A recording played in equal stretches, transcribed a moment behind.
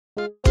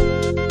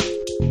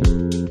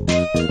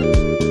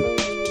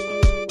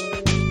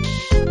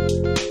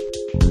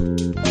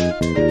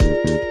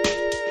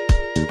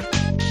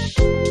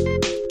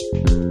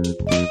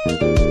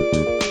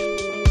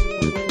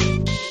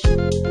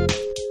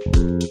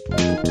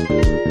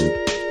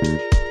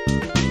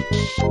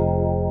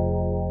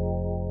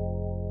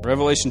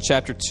Revelation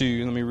chapter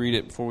 2. Let me read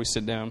it before we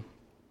sit down.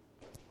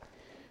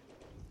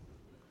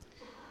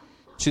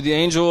 To the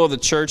angel of the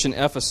church in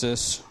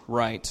Ephesus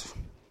write,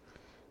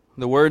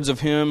 the words of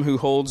him who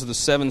holds the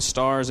 7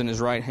 stars in his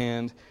right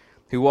hand,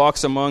 who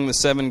walks among the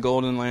 7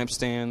 golden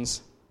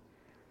lampstands.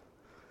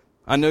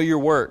 I know your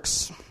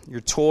works,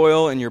 your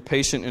toil and your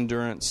patient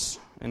endurance,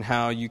 and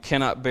how you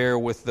cannot bear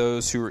with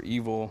those who are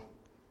evil,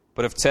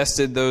 but have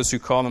tested those who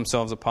call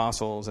themselves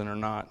apostles and are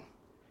not,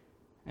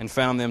 and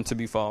found them to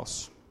be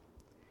false.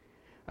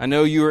 I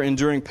know you are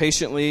enduring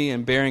patiently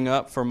and bearing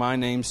up for my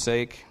name's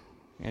sake,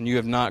 and you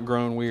have not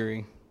grown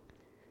weary.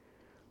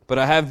 But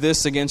I have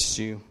this against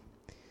you,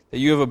 that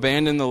you have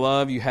abandoned the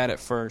love you had at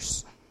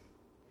first.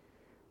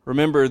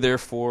 Remember,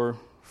 therefore,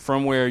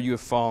 from where you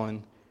have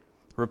fallen.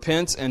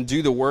 Repent and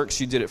do the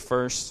works you did at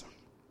first.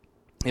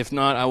 If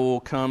not, I will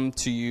come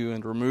to you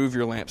and remove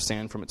your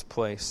lampstand from its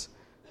place,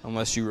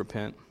 unless you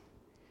repent.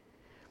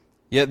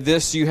 Yet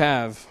this you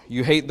have,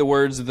 you hate the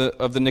words of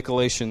the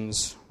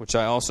Nicolaitans, which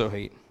I also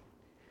hate.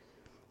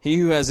 He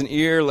who has an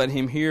ear, let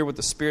him hear what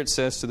the Spirit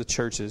says to the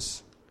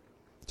churches.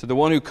 To the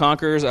one who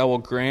conquers, I will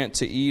grant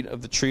to eat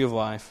of the tree of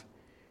life,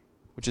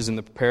 which is in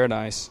the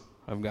paradise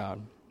of God.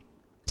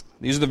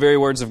 These are the very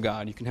words of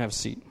God. You can have a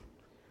seat.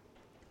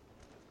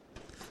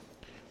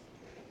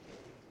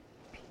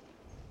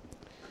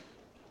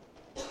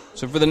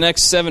 So for the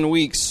next 7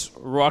 weeks,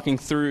 we're walking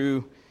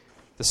through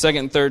the 2nd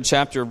and 3rd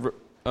chapter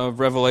of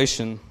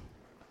Revelation,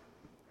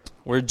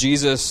 where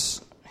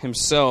Jesus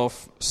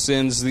himself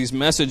sends these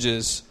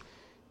messages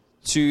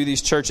to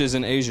these churches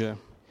in Asia.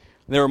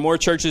 There are more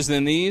churches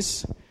than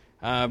these,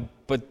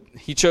 but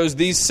he chose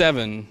these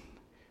 7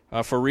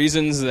 for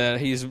reasons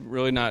that he's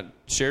really not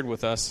shared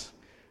with us.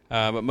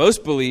 But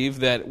most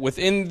believe that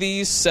within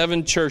these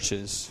 7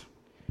 churches,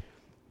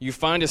 you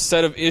find a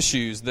set of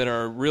issues that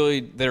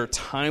are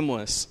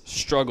timeless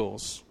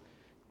struggles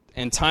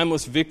and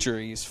timeless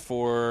victories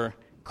for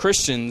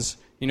Christians,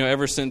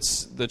 ever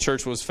since the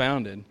church was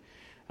founded.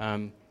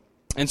 And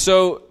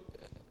so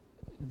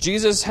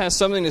Jesus has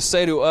something to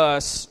say to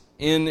us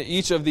in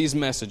each of these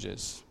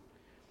messages.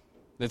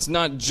 It's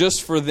not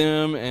just for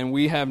them and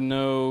we have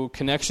no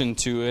connection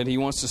to it. He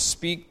wants to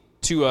speak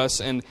to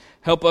us and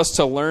help us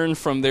to learn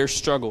from their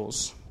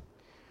struggles.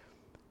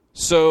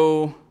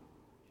 So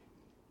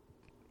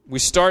we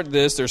start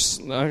this.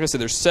 Like I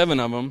said, there's 7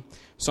 of them.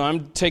 So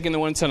I'm taking the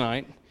one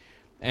tonight.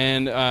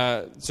 And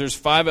there's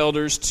 5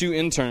 elders, 2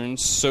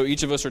 interns, so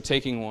each of us are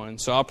taking one.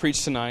 So I'll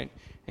preach tonight,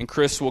 and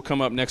Chris will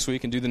come up next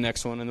week and do the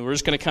next one. And we're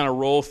just going to kind of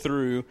roll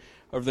through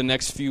over the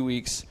next few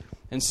weeks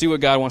and see what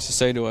God wants to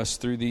say to us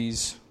through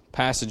these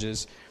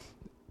passages.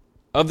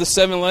 Of the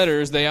 7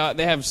 letters, they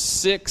have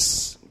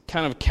 6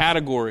 kind of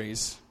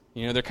categories.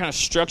 They're kind of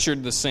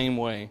structured the same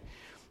way.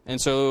 And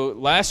so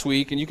last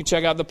week, and you can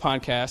check out the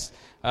podcast,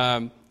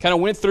 kind of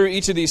went through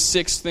each of these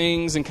 6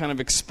 things and kind of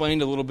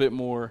explained a little bit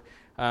more.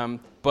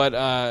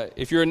 But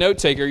if you're a note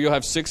taker, you'll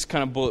have 6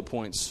 kind of bullet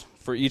points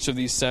for each of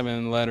these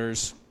 7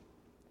 letters.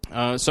 So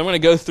I'm going to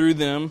go through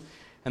them,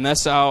 and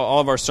that's how all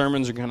of our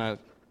sermons are going to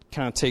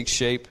kind of take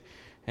shape.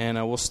 And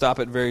we'll stop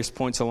at various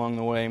points along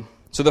the way.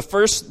 So the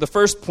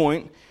first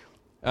point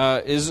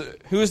is,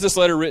 who is this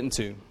letter written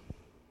to?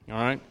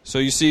 All right. So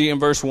you see in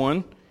verse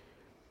 1,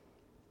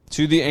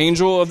 to the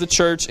angel of the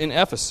church in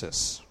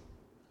Ephesus.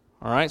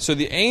 All right. So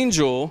the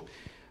angel,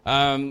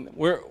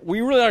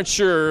 we really aren't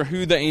sure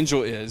who the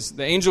angel is.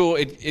 The angel,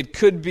 it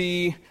could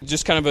be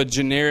just kind of a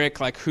generic,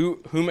 like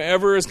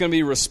whomever is going to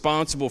be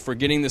responsible for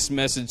getting this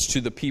message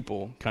to the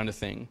people kind of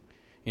thing.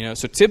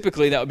 So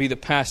typically that would be the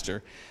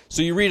pastor.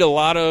 So you read a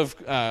lot of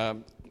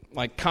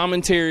like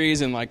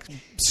commentaries and like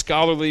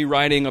scholarly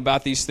writing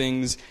about these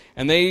things,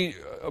 and they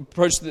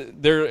approach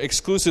they're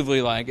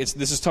exclusively like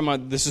this is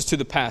to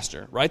the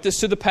pastor. Write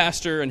this to the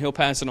pastor, and he'll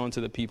pass it on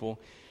to the people.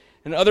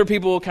 And other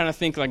people kind of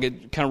think like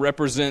it kind of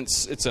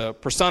represents, it's a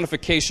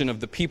personification of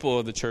the people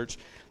of the church.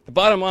 The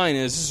bottom line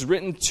is, this is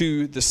written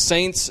to the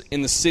saints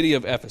in the city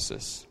of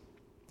Ephesus.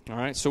 All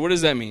right, so what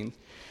does that mean?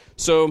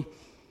 So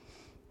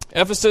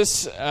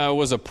Ephesus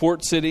was a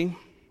port city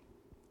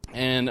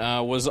and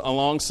was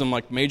along some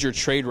like major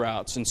trade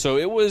routes. And so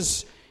it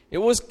was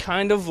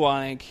kind of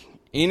like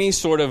any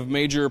sort of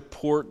major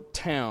port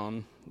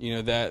town,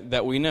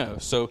 that we know.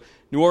 So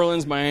New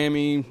Orleans,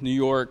 Miami, New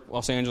York,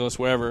 Los Angeles,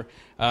 wherever.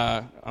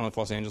 I don't know if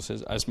Los Angeles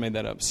is. I just made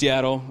that up.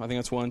 Seattle, I think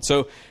that's one.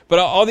 So, but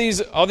all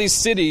these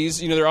cities,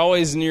 they're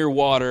always near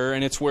water,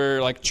 and it's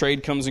where like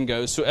trade comes and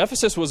goes. So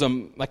Ephesus was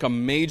a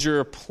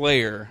major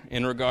player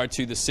in regard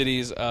to the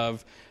cities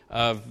of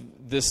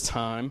this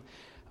time.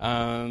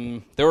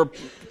 There were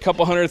a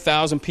couple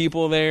 100,000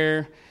 people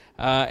there,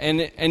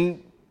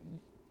 and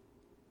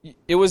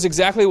it was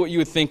exactly what you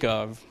would think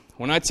of.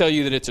 When I tell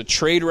you that it's a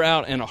trade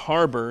route and a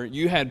harbor,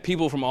 you had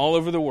people from all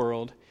over the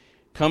world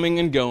coming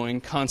and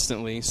going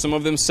constantly, some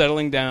of them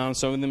settling down,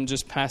 some of them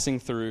just passing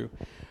through.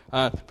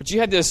 But you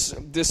had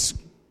this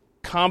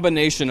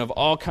combination of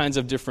all kinds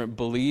of different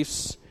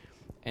beliefs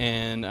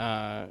and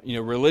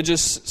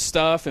religious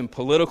stuff and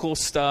political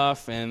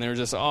stuff, and there's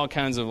just all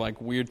kinds of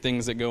like weird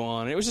things that go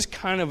on. It was just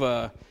kind of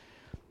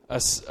a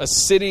a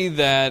city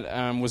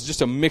that was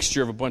just a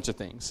mixture of a bunch of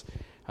things.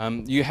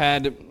 You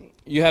had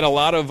a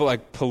lot of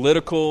like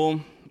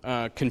political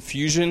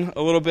confusion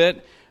a little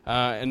bit.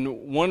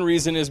 And one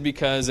reason is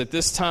because at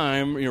this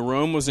time,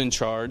 Rome was in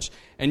charge,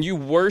 and you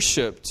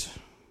worshipped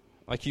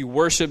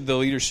the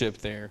leadership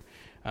there.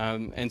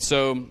 And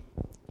so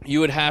you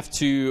would have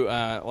to,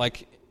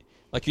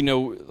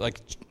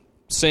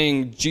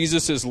 saying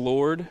Jesus is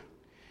Lord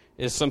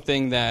is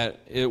something that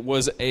it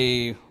was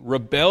a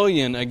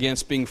rebellion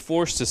against being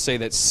forced to say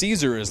that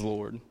Caesar is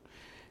Lord.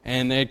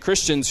 And they had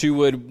Christians who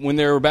would, when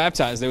they were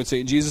baptized, they would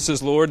say Jesus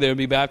is Lord, they would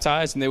be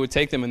baptized, and they would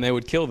take them and they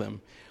would kill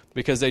them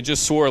because they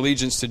just swore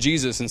allegiance to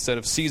Jesus instead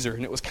of Caesar.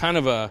 And it was kind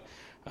of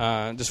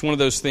just one of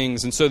those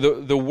things. And so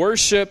the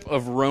worship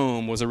of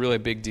Rome was a really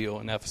big deal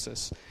in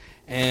Ephesus.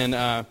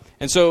 And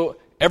so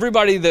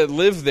everybody that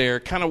lived there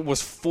kind of was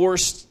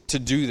forced to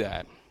do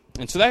that.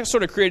 And so that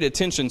sort of created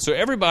tension. So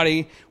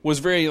everybody was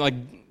very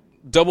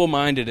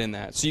double-minded in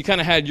that. So you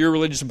kind of had your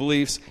religious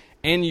beliefs,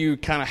 and you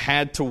kind of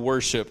had to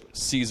worship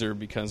Caesar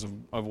because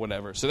of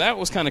whatever. So that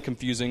was kind of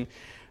confusing.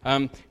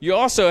 You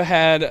also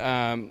had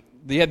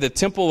the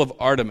temple of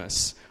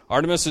Artemis.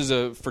 Artemis is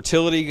a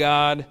fertility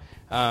god,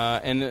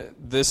 and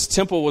this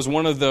temple was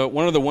one of the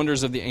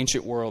wonders of the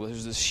ancient world. It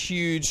was this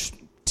huge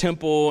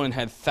temple and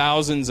had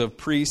thousands of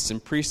priests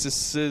and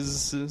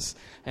priestesses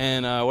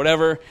and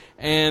whatever.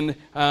 And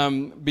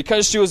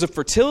because she was a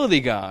fertility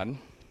god,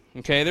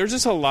 okay, there was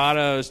just a lot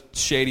of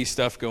shady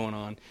stuff going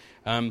on.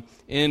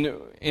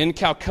 In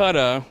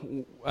Calcutta,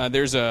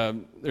 there's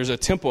a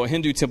temple, a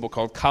Hindu temple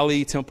called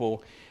Kali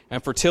Temple,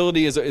 and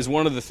fertility is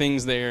one of the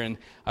things there. And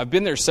I've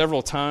been there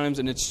several times,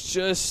 and it's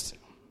just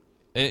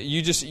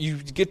you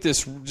get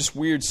this just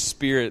weird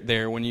spirit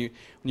there when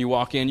you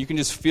walk in. You can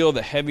just feel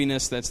the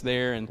heaviness that's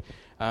there, and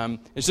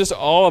it's just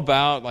all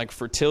about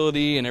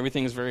fertility, and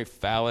everything is very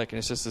phallic, and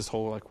it's just this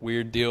whole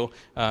weird deal.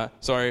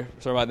 Sorry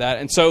about that.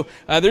 And so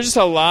there's just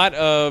a lot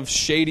of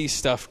shady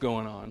stuff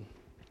going on.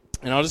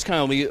 And I'll just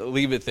kind of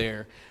leave it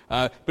there.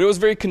 But it was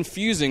very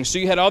confusing. So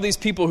you had all these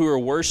people who were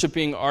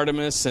worshiping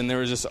Artemis, and there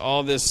was just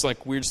all this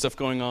weird stuff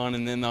going on,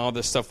 and then all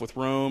this stuff with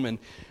Rome, and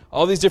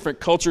all these different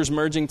cultures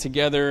merging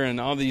together,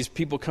 and all these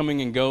people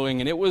coming and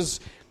going. And it was,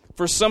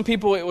 for some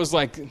people, it was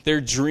like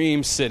their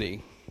dream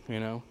city,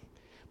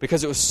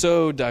 because it was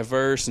so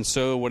diverse and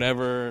so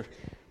whatever.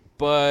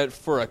 But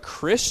for a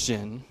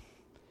Christian,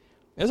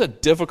 it was a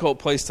difficult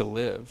place to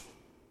live,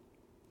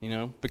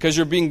 because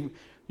you're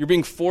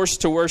being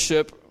forced to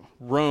worship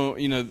Rome,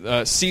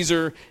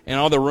 Caesar and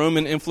all the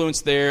Roman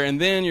influence there,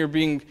 and then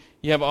you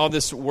have all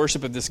this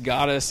worship of this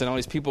goddess and all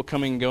these people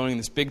coming and going in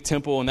this big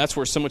temple, and that's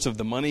where so much of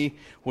the money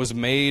was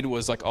made,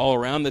 was all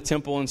around the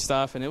temple and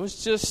stuff, and it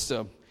was just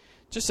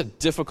a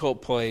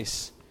difficult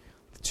place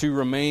to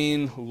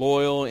remain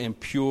loyal and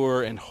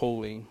pure and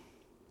holy.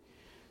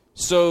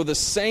 So the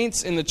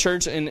saints in the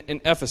church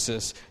in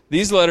Ephesus,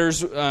 these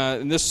letters,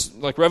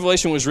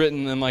 Revelation was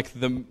written in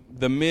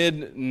the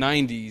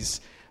mid-90s.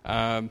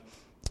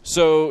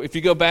 So if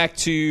you go back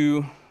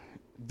to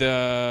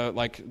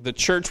the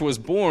church was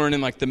born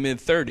in the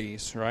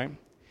mid-30s, right?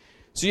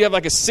 So you have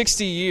a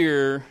 60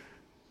 years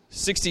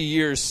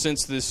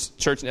since this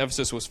church in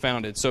Ephesus was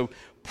founded. So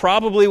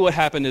probably what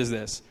happened is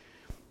this.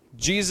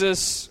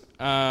 Jesus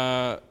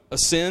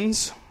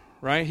ascends,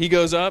 right? He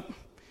goes up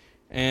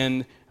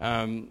and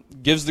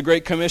gives the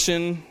Great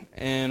Commission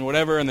and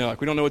whatever, and they're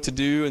we don't know what to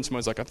do. And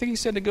somebody's I think he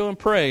said to go and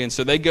pray. And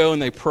so they go and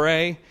they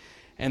pray,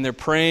 and they're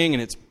praying,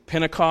 and it's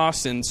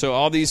Pentecost, and so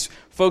all these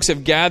folks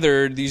have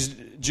gathered, these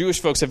Jewish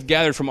folks have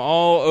gathered from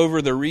all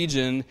over the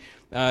region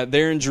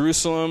there in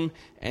Jerusalem,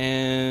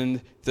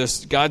 and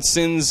God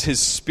sends His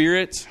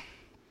Spirit,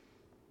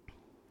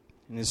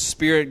 and His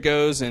Spirit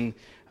goes and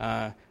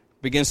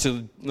begins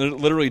to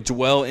literally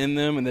dwell in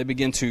them, and they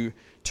begin to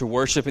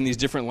worship in these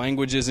different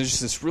languages. And it's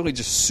just this really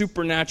just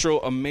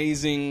supernatural,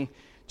 amazing,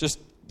 just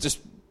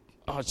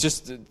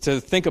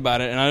to think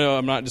about it, and I know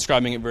I'm not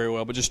describing it very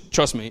well, but just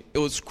trust me, it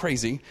was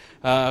crazy.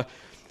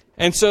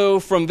 And so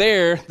from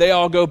there, they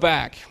all go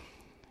back.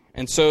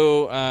 And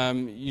so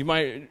you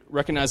might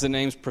recognize the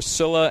names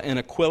Priscilla and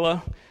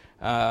Aquila.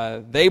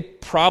 They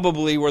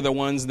probably were the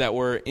ones that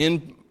were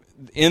in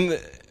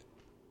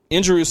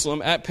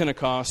Jerusalem at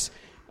Pentecost,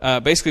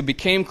 basically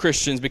became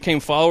Christians, became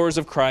followers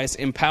of Christ,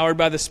 empowered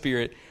by the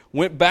Spirit,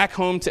 went back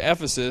home to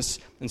Ephesus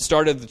and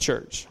started the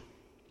church.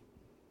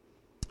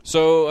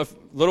 So a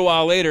little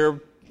while later,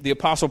 the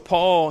Apostle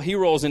Paul, he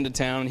rolls into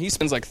town, and he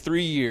spends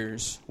 3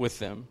 years with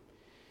them.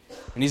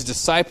 And he's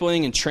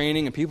discipling and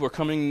training, and people are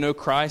coming to know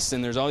Christ,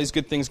 and there's all these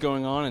good things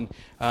going on,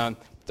 and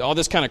all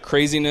this kind of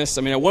craziness.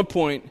 I mean, at one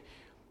point,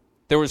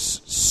 there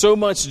was so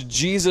much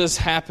Jesus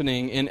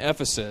happening in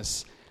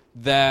Ephesus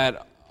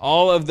that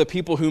all of the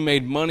people who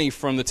made money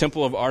from the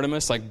temple of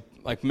Artemis,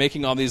 like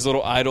making all these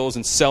little idols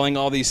and selling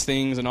all these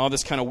things and all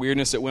this kind of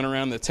weirdness that went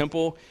around the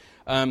temple,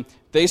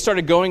 they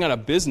started going out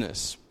of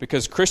business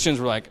because Christians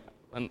were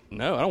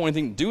no, I don't want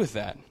anything to do with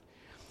that.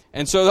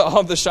 And so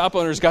all of the shop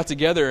owners got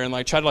together and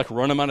tried to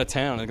run them out of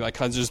town, and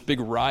caused this big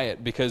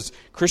riot because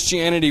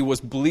Christianity was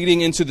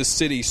bleeding into the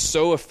city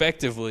so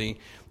effectively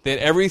that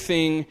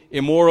everything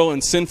immoral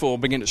and sinful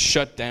began to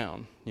shut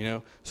down.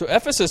 So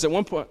Ephesus at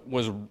one point it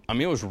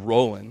was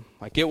rolling.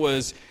 It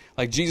was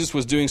like Jesus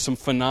was doing some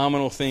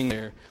phenomenal thing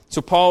there.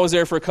 So Paul was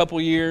there for a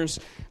couple years.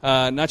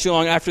 Not too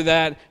long after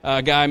that,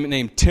 a guy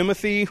named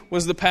Timothy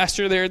was the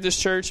pastor there at this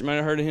church. You might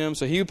have heard of him.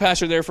 So he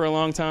pastored there for a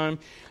long time.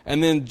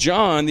 And then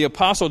John, the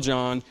Apostle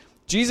John,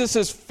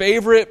 Jesus'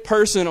 favorite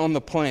person on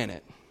the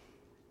planet,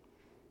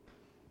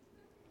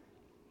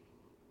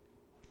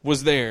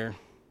 was there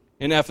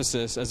in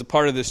Ephesus as a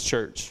part of this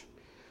church.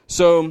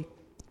 So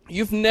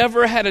you've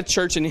never had a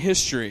church in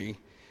history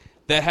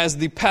that has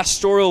the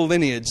pastoral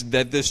lineage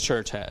that this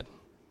church had.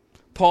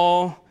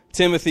 Paul,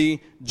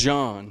 Timothy,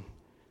 John,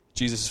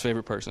 Jesus'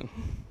 favorite person.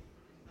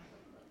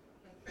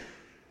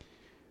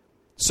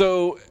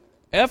 So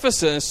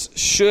Ephesus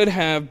should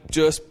have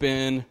just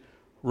been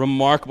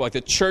remarkable.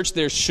 The church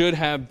there should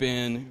have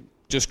been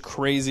just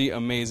crazy,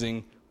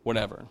 amazing,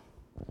 whatever.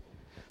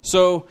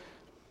 So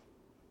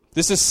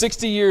this is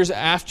 60 years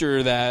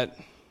after that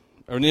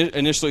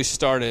initially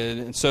started.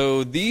 And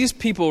so these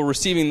people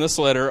receiving this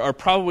letter are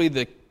probably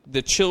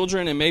the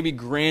children and maybe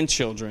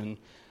grandchildren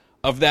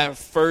of that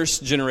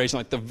first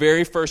generation, the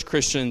very first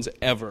Christians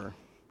ever,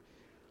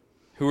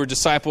 who were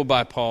discipled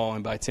by Paul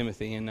and by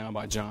Timothy and now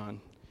by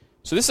John.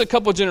 So this is a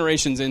couple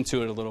generations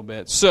into it a little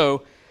bit.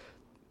 So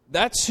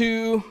that's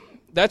who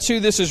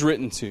this is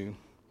written to.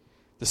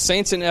 The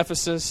saints in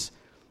Ephesus,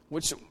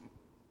 which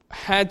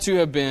had to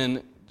have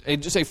been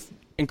just an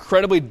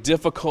incredibly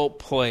difficult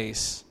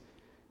place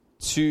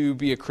to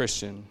be a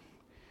Christian.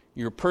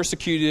 You're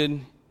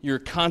persecuted. You're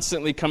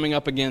constantly coming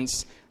up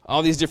against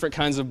all these different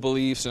kinds of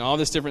beliefs and all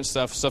this different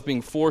stuff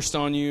being forced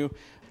on you.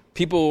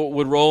 People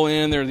would roll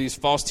in. There are these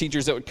false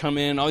teachers that would come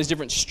in, all these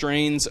different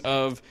strains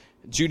of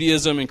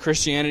Judaism and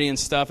Christianity and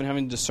stuff, and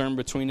having to discern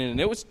between it. And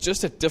it was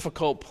just a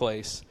difficult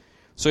place.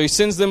 So he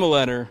sends them a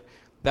letter.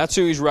 That's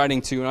who he's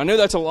writing to. And I know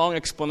that's a long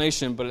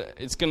explanation, but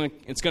it's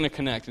gonna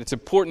connect. It's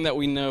important that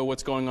we know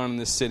what's going on in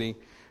this city.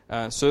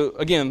 So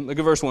again, look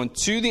at verse 1.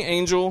 To the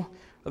angel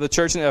of the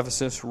church in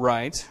Ephesus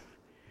write,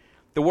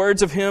 the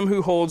words of him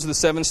who holds the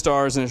 7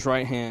 stars in his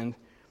right hand,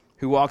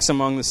 who walks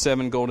among the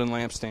 7 golden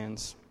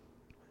lampstands.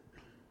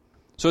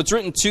 So it's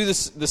written to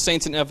the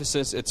saints in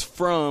Ephesus. It's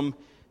from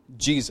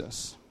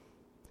Jesus.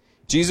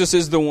 Jesus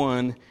is the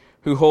one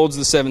who holds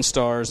the 7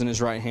 stars in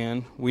his right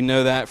hand. We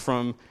know that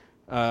from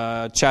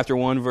chapter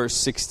 1, verse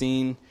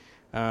 16.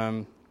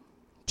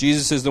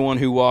 Jesus is the one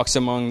who walks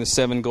among the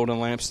 7 golden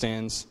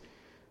lampstands.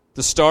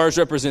 The stars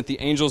represent the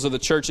angels of the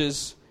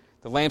churches.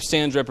 The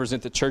lampstands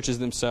represent the churches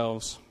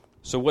themselves.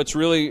 So what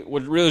really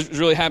is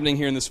really happening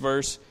here in this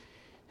verse,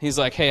 he's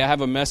like, hey, I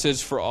have a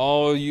message for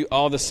all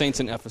the saints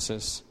in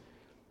Ephesus.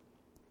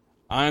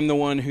 I'm the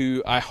one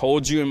who I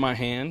hold you in my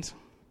hand.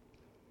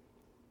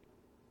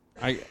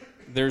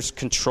 There's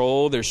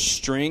control, there's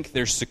strength,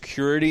 there's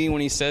security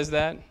when he says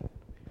that.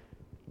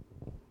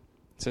 He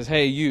says,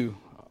 hey, you,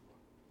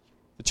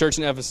 the church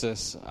in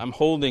Ephesus, I'm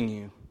holding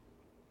you.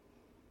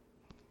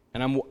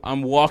 And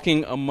I'm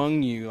walking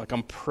among you,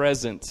 I'm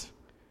present.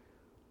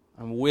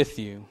 I'm with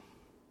you.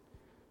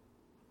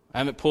 I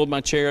haven't pulled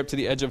my chair up to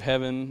the edge of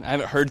heaven. I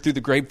haven't heard through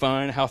the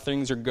grapevine how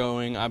things are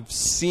going. I've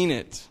seen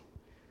it.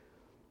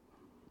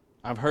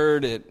 I've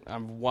heard it.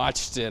 I've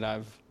watched it.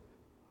 I've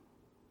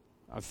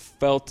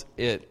felt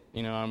it.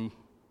 I'm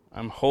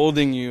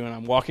holding you and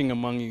I'm walking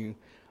among you.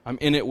 I'm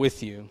in it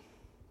with you.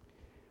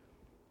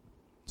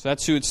 So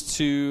that's who it's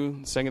to.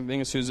 The second thing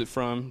is who's it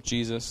from?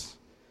 Jesus.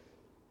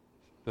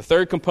 The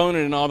third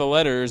component in all the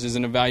letters is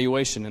an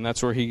evaluation, and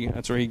that's where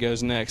he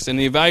goes next. And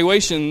the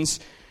evaluations,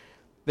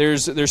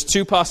 there's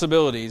 2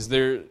 possibilities.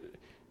 He's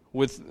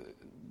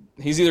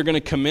either going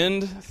to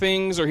commend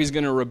things or he's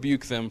going to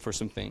rebuke them for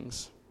some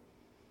things.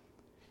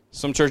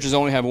 Some churches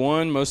only have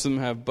one. Most of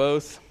them have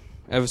both.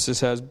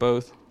 Ephesus has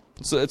both.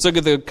 So let's look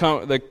at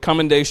the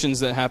commendations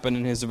that happen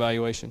in his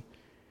evaluation.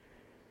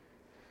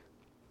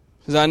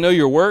 He says, I know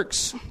your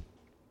works,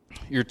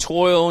 your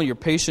toil, your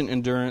patient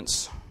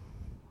endurance,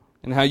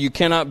 and how you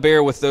cannot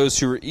bear with those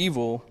who are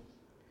evil,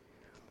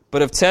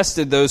 but have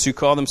tested those who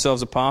call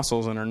themselves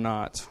apostles and are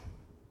not,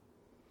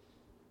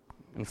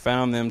 and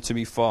found them to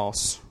be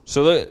false.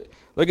 So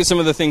look at some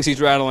of the things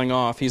he's rattling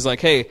off. He's like,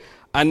 hey,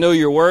 I know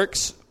your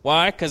works.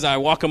 Why? Because I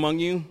walk among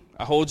you.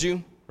 I hold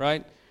you,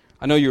 right?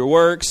 I know your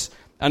works.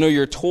 I know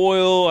your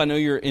toil. I know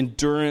your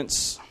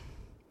endurance.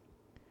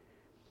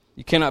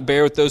 You cannot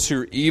bear with those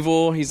who are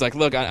evil. He's like,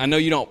 look, I know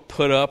you don't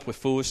put up with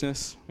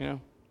foolishness,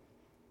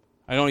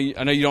 I know you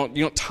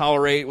don't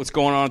tolerate what's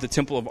going on at the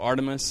temple of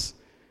Artemis.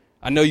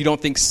 I know you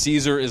don't think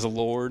Caesar is a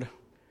Lord.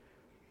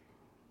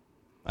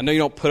 I know you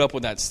don't put up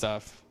with that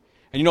stuff.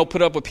 And you don't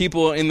put up with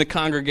people in the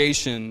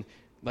congregation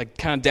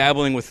kind of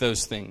dabbling with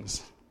those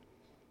things.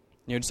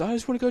 I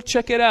just want to go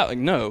check it out.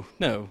 No.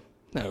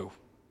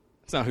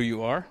 That's not who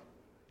you are.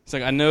 It's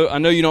like, I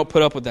know you don't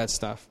put up with that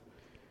stuff.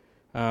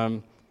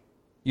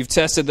 You've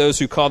tested those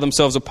who call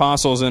themselves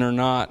apostles and are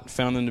not,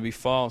 found them to be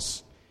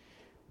false.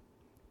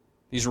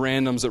 These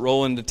randoms that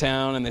roll into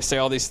town and they say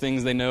all these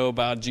things they know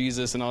about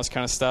Jesus and all this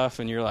kind of stuff,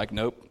 and you're like,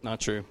 nope, not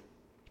true.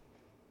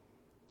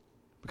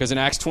 Because in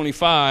Acts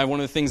 25, one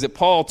of the things that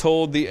Paul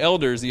told the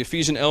elders, the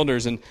Ephesian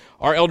elders, and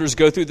our elders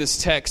go through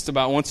this text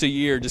about once a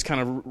year, just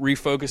kind of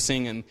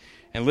refocusing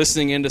and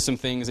listening into some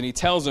things. And he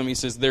tells them, he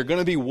says, there are going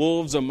to be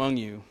wolves among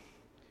you.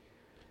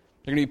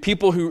 There are going to be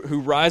people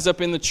who rise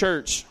up in the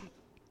church,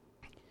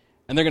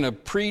 and they're going to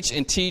preach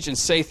and teach and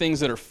say things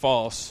that are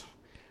false.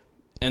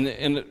 And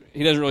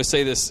he doesn't really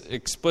say this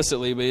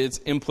explicitly, but it's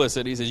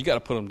implicit. He says, you got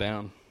to put them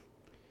down.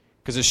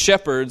 Because as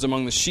shepherds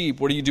among the sheep,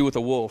 what do you do with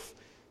a wolf?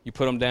 You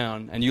put them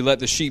down, and you let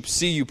the sheep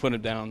see you put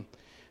it down.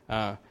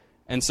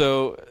 And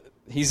so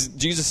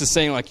Jesus is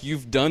saying, like,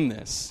 you've done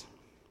this.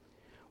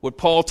 What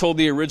Paul told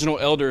the original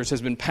elders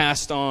has been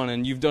passed on,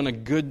 and you've done a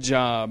good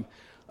job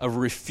of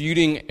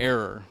refuting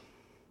error.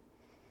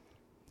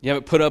 You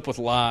haven't put up with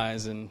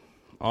lies and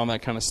all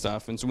that kind of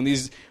stuff. And so when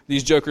these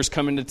jokers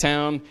come into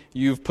town,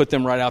 you've put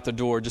them right out the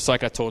door, just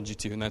like I told you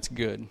to, and that's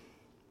good. And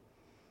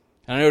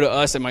I know to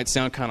us it might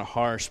sound kind of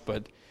harsh,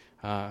 but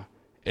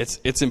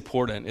it's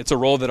important. It's a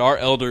role that our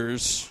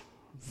elders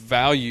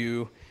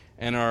value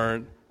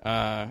and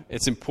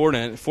it's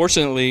important.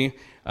 Fortunately,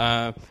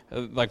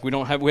 like we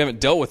haven't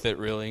dealt with it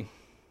really.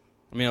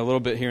 I mean, a little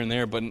bit here and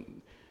there, but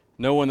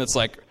no one that's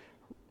like,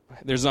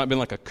 there's not been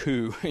like a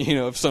coup,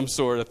 of some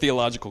sort, a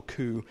theological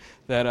coup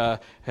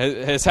that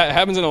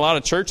happens in a lot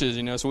of churches,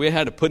 so we haven't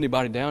had to put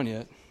anybody down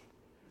yet.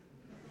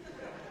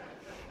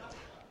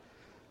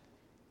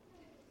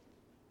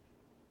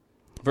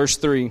 Verse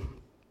 3.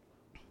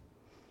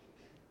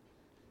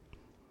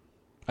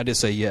 I did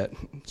say yet,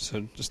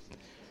 so just...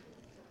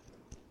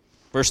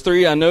 Verse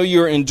 3, I know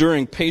you are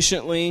enduring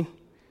patiently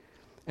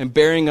and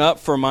bearing up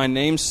for my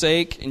name's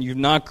sake, and you've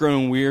not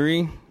grown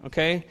weary,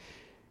 okay?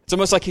 It's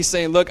almost like he's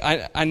saying, look,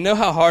 I know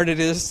how hard it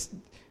is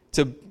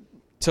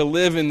to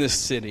live in this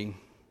city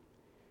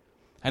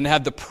and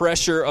have the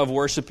pressure of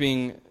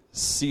worshiping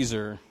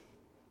Caesar.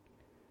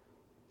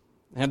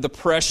 And have the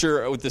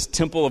pressure with this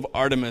temple of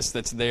Artemis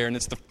that's there, and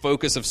it's the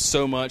focus of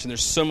so much, and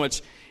there's so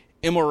much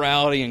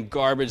immorality and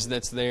garbage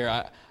that's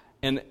there.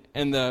 And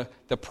the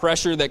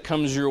pressure that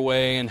comes your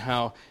way, and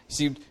how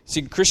see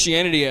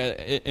Christianity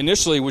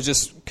initially was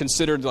just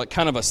considered like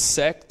kind of a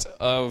sect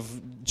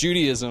of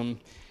Judaism,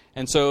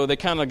 and so they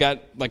kind of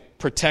got like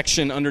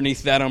protection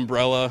underneath that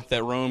umbrella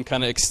that Rome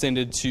kind of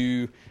extended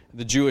to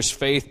the Jewish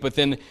faith. But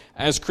then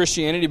as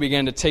Christianity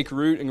began to take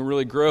root and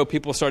really grow,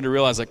 people started to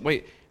realize, like,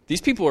 wait,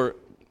 these people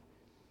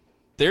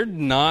they're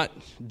not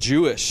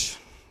Jewish,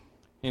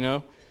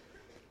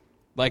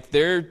 Like,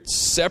 they're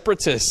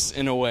separatists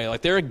in a way.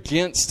 Like, they're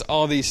against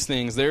all these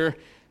things. They're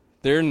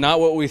not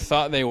what we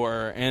thought they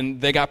were.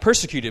 And they got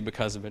persecuted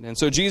because of it. And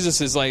so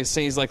Jesus is like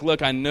saying, he's like,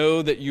 look, I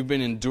know that you've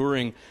been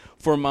enduring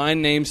for my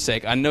name's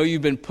sake. I know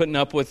you've been putting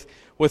up with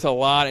a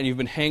lot, and you've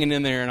been hanging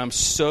in there, and I'm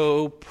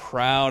so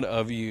proud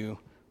of you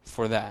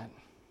for that.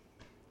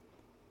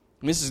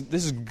 And this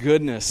is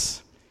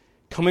goodness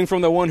coming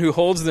from the one who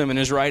holds them in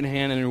his right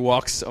hand and who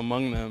walks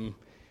among them.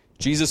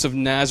 Jesus of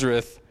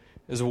Nazareth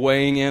is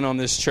weighing in on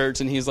this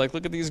church, and he's like,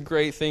 look at these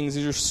great things.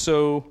 These are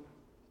so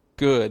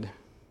good.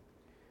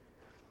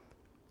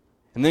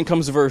 And then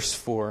comes verse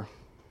 4.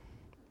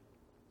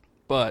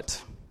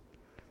 But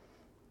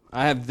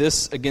I have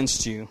this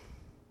against you.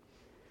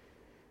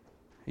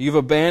 You've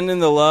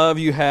abandoned the love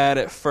you had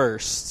at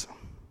first.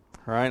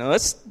 All right, now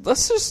let's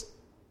just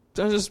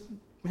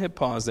hit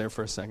pause there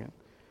for a second.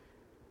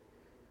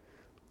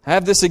 I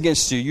have this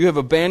against you. You have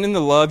abandoned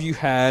the love you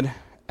had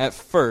at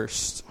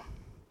first.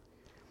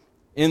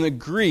 In the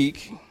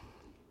Greek,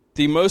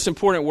 the most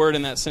important word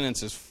in that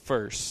sentence is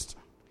first.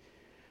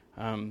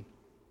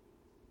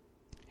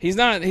 He's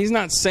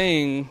not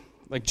saying,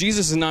 like,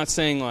 Jesus is not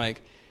saying,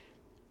 like,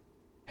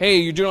 hey,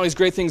 you're doing all these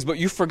great things, but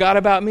you forgot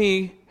about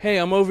me. Hey,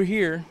 I'm over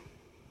here.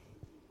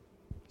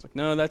 It's like,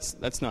 no,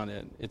 that's not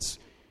it.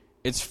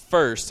 It's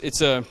first. It's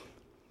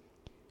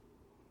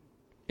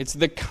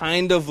the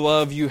kind of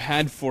love you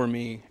had for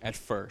me at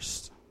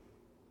first.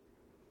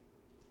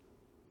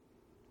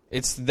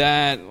 It's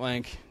that,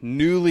 like,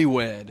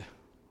 newlywed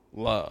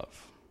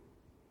love.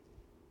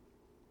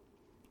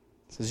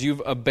 It says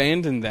you've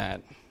abandoned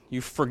that.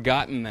 You've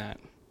forgotten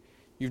that.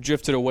 You've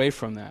drifted away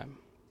from that.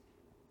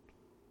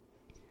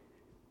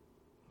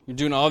 You're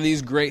doing all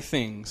these great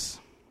things.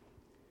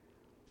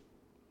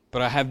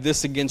 But I have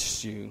this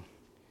against you.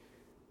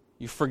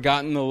 You've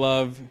forgotten the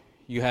love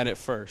you had at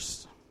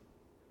first.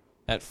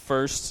 That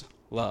first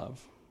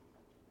love.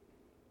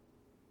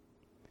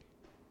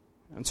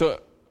 And so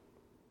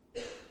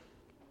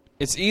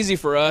it's easy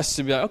for us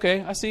to be like,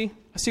 okay, I see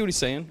what he's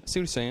saying.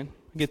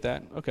 I get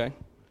that. Okay.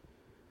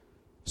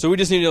 So we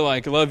just need to,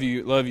 like, love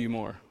you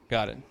more.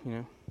 Got it,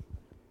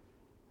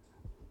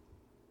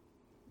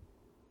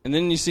 And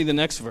then you see the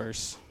next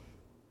verse.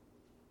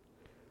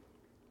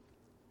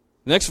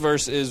 The next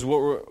verse is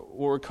what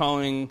we're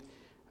calling,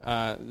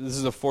 this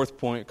is the fourth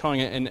point, calling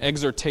it an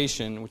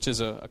exhortation, which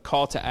is a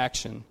call to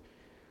action.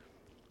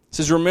 It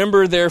says,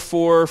 remember,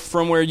 therefore,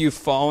 from where you've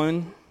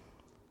fallen,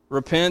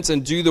 repent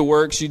and do the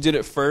works you did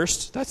at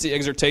first. That's the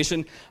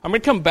exhortation. I'm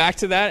going to come back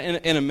to that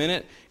in a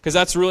minute because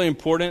that's really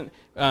important.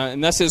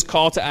 And that's his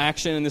call to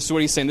action. And this is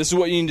what he's saying. This is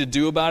what you need to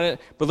do about it.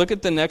 But look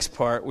at the next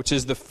part, which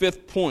is the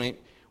fifth point,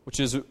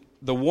 which is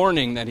the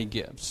warning that he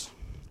gives.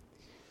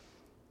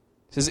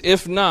 He says,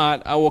 if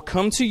not, I will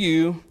come to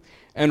you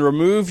and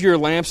remove your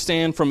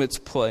lampstand from its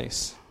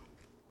place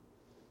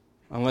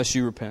unless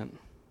you repent.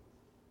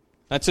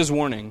 That's his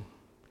warning.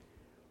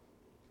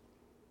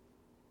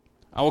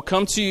 I will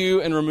come to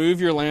you and remove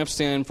your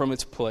lampstand from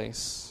its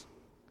place.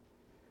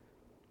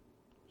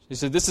 He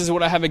said, this is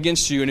what I have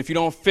against you, and if you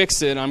don't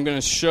fix it, I'm going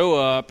to show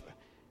up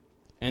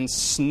and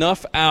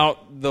snuff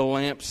out the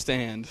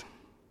lampstand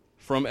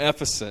from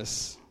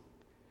Ephesus.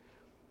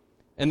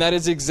 And that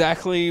is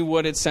exactly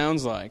what it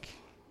sounds like.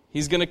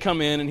 He's going to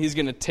come in and he's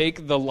going to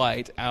take the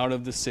light out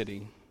of the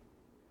city.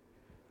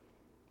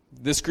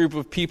 This group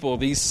of people,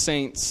 these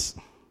saints,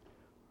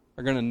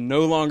 are going to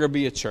no longer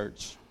be a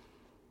church.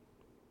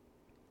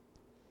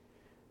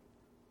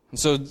 And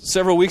so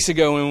several weeks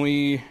ago when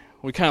we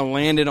kind of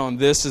landed on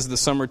this as the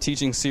summer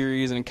teaching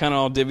series and kind of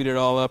all divvied it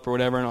all up or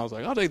whatever, and I was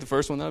like, I'll take the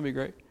first one, that would be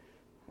great.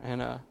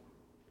 And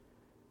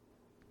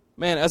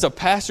man, as a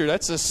pastor,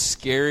 that's a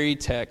scary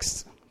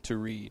text to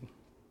read.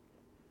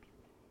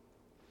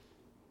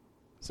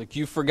 It's like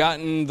you've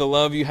forgotten the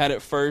love you had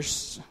at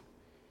first.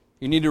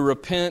 You need to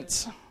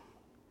repent.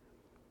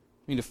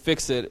 You need to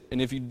fix it.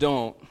 And if you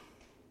don't,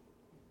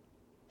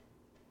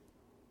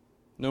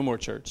 no more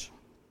church.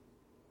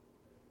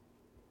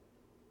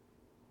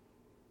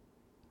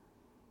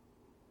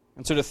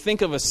 And so to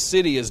think of a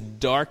city as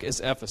dark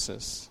as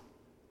Ephesus,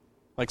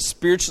 like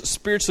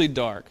spiritually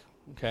dark,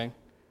 okay?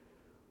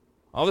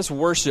 All this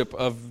worship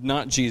of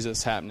not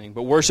Jesus happening,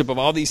 but worship of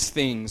all these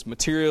things,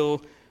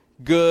 material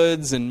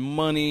goods and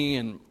money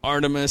and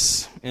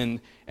Artemis.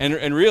 And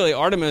really,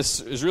 Artemis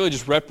is really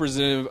just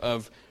representative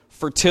of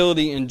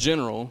fertility in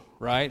general,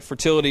 right?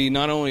 Fertility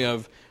not only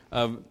of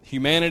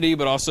humanity,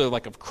 but also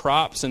like of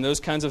crops and those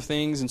kinds of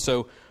things. And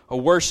so a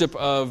worship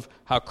of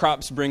how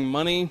crops bring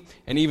money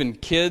and even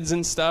kids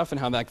and stuff, and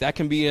how that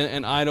can be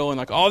an idol, and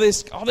like all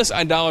this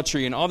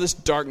idolatry and all this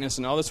darkness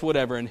and all this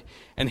whatever.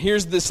 And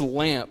here's this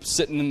lamp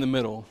sitting in the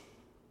middle.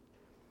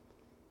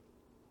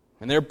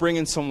 And they're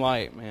bringing some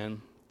light,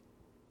 man.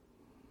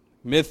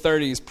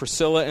 Mid-30s,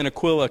 Priscilla and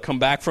Aquila come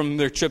back from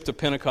their trip to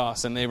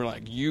Pentecost, and they were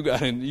like, you got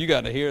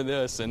to hear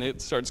this. And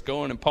it starts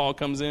going, and Paul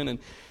comes in and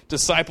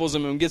disciples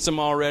them and gets them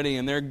all ready,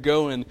 and they're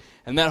going.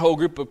 And that whole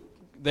group of,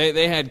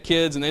 they had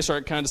kids, and they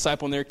started kind of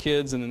discipling their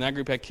kids, and then that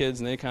group had kids,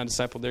 and they kind of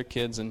discipled their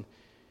kids. And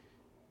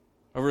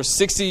over a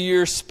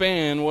 60-year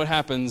span, what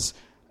happens?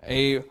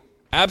 A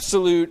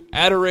absolute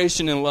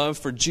adoration and love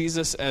for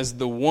Jesus as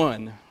the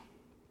one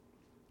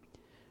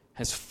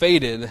has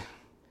faded,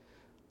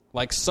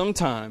 like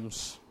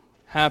sometimes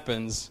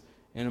happens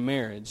in a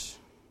marriage.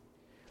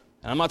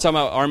 And I'm not talking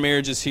about our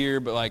marriages here,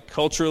 but like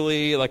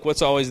culturally, like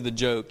what's always the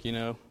joke, you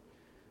know?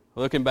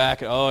 Looking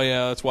back, oh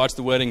yeah, let's watch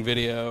the wedding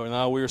video,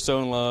 and we were so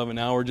in love, and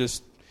now we're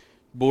just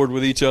bored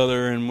with each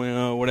other, and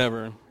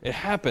whatever. It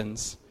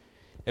happens.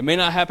 It may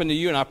not happen to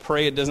you, and I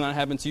pray it does not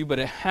happen to you, but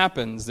it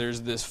happens.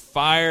 There's this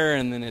fire,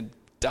 and then it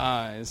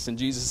dies. And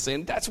Jesus is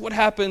saying, that's what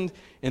happened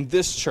in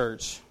this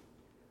church.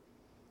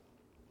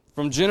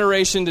 From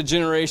generation to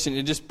generation,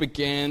 it just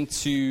began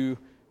to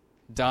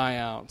die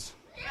out.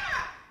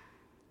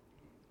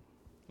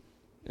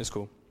 It's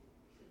cool.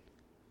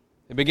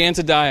 It began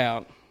to die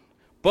out.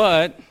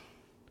 But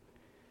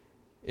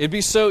it'd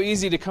be so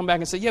easy to come back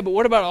and say, yeah, but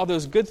what about all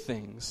those good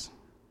things?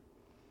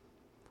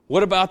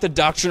 What about the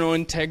doctrinal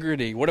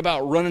integrity? What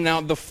about running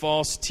out the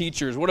false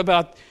teachers? What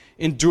about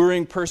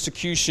enduring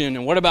persecution?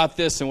 And what about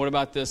this? And what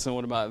about this? And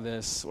what about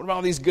this? What about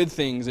all these good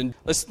things? And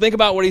let's think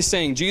about what he's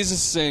saying. Jesus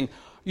is saying,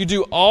 you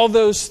do all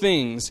those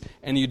things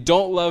and you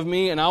don't love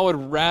me, and I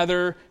would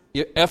rather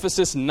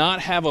Ephesus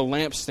not have a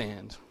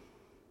lampstand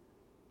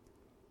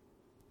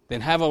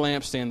than have a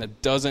lampstand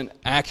that doesn't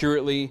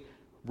accurately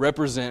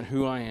represent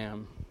who I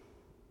am.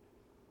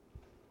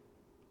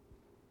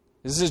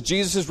 This is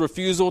Jesus'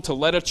 refusal to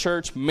let a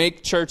church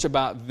make church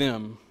about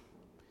them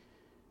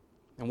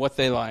and what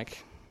they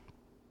like.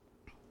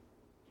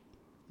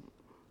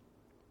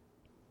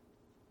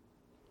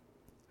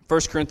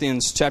 1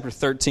 Corinthians chapter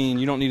 13,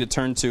 you don't need to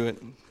turn to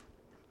it.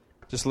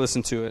 Just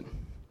listen to it.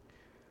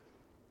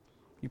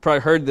 You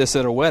probably heard this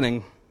at a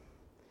wedding.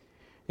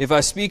 If I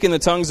speak in the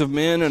tongues of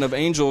men and of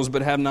angels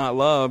but have not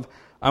love,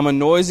 I'm a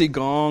noisy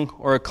gong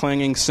or a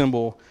clanging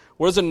cymbal.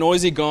 What does a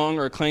noisy gong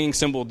or a clanging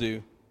cymbal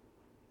do?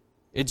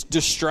 It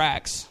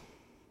distracts,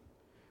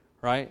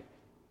 right?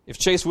 If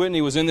Chase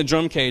Whitney was in the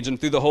drum cage and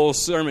through the whole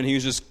sermon he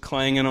was just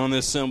clanging on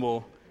this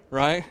cymbal,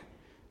 right?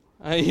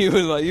 He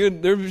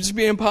would there would just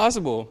be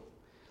impossible.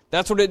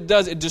 That's what it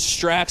does. It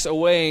distracts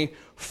away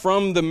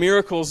from the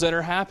miracles that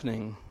are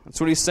happening. That's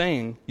what he's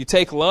saying. You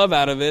take love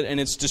out of it, and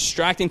it's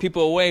distracting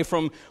people away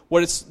from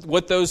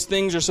what those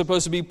things are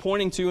supposed to be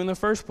pointing to in the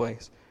first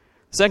place.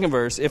 Second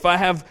verse, if I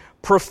have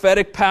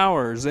prophetic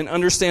powers and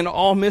understand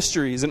all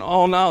mysteries and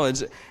all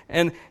knowledge,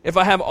 and if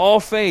I have all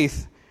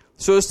faith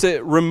so as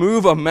to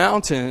remove a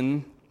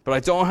mountain, but I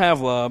don't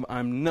have love,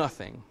 I'm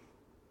nothing.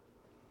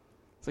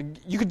 It's like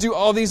you could do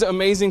all these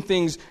amazing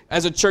things.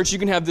 As a church, you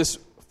can have this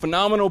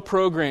phenomenal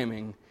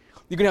programming.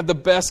 You can have the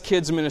best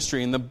kids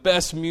ministry and the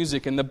best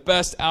music and the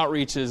best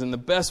outreaches and the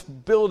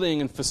best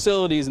building and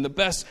facilities and the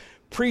best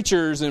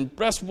preachers and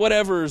best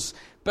whatevers,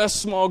 best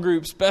small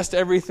groups, best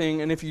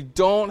everything. And if you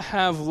don't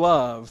have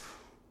love,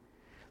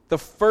 the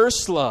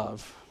first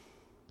love,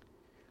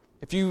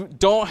 if you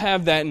don't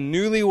have that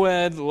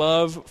newlywed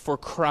love for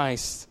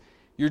Christ,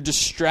 you're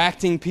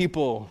distracting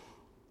people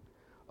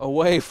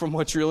away from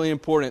what's really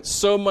important.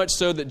 So much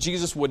so that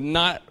Jesus would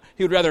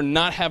rather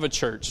not have a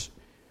church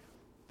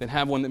than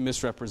have one that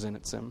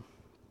misrepresents him.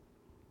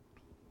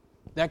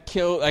 That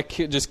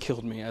just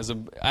killed me. As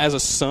a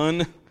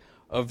son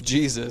of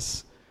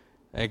Jesus,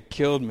 it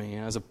killed me.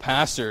 As a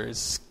pastor, it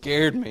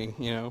scared me,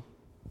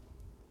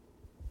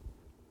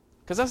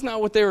 Because that's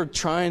not what they were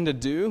trying to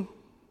do.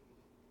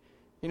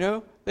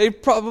 They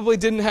probably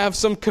didn't have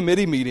some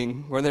committee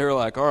meeting where they were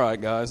like, all right,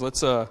 guys,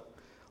 let's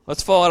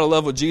fall out of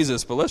love with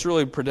Jesus, but let's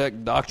really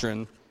protect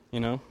doctrine,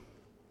 And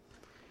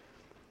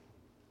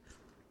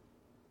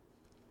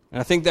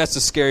I think that's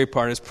the scary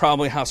part, is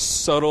probably how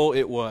subtle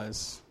it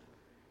was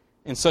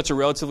in such a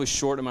relatively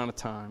short amount of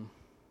time.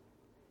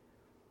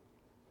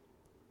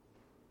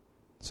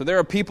 So there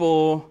are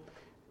people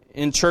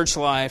in church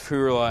life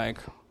who are like,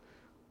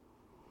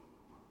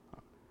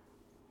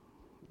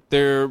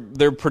 their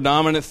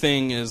predominant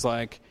thing is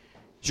like,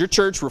 is your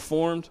church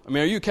Reformed? I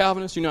mean, are you a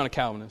Calvinist? You're not a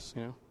Calvinist,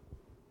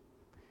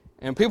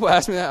 And people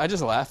ask me that, I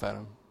just laugh at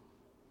them.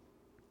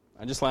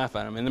 And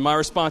then my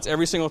response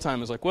every single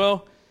time is like,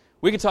 well,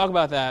 we could talk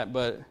about that,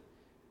 but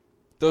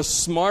the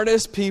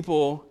smartest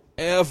people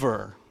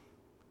ever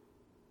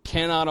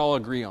cannot all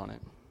agree on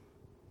it.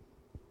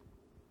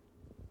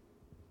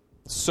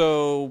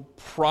 So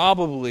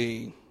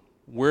probably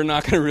we're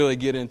not going to really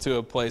get into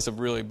a place of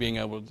really being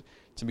able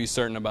to be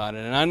certain about it.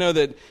 And I know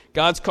that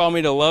God's called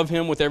me to love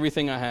Him with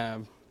everything I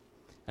have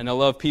and to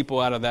love people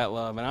out of that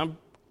love. And I'm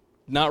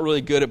not really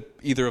good at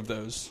either of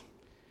those.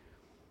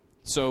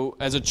 So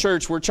as a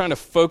church, we're trying to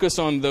focus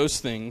on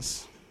those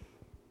things.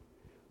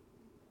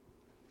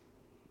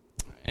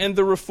 And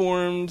the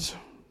Reformed,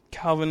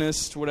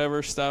 Calvinist,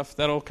 whatever stuff,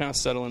 that'll kind of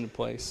settle into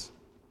place.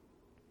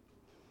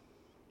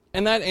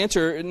 And that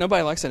answer,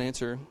 nobody likes that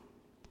answer.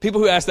 People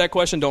who ask that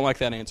question don't like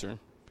that answer. And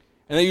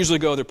they usually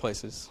go other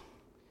places.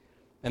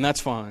 And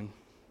that's fine.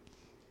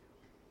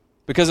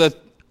 Because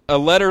a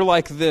letter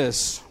like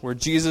this, where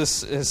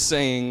Jesus is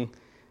saying,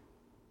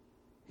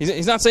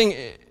 he's not saying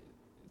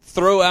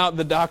throw out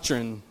the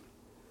doctrine,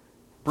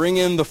 bring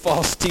in the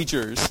false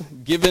teachers,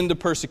 give in to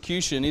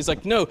persecution. He's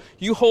like, no,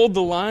 you hold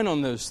the line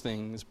on those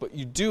things, but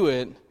you do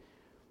it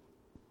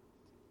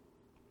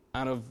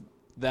out of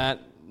that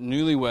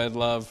newlywed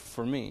love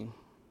for me.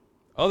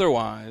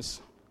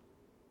 Otherwise,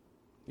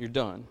 you're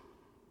done.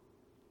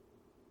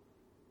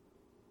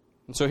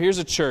 And so here's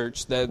a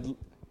church that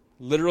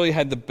literally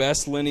had the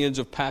best lineage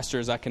of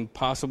pastors I can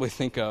possibly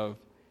think of,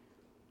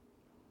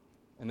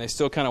 and they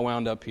still kind of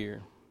wound up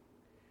here.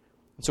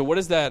 And so what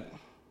does that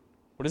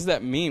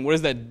mean? What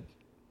is that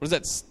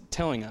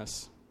telling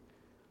us?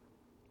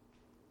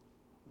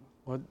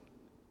 What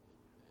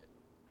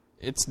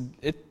it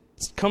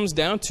comes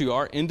down to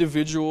our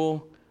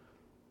individual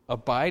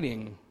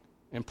abiding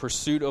and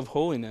pursuit of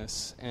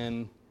holiness,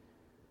 and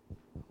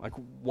like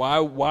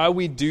why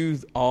we do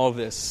all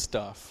this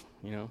stuff,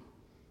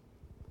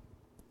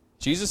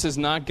 Jesus is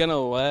not going to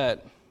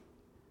let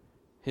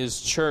His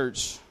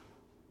church,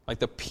 like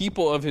the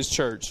people of His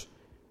church,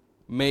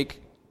 make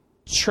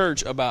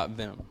church about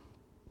them.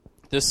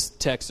 This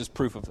text is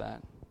proof of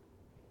that.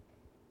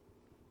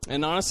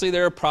 And honestly,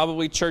 there are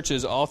probably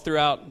churches all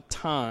throughout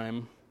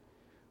time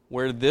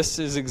where this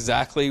is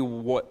exactly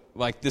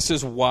this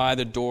is why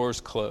the door's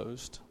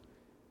closed.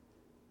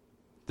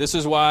 This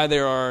is why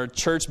there are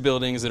church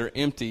buildings that are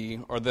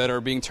empty or that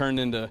are being turned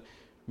into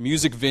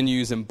music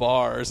venues and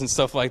bars and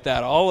stuff like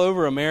that. All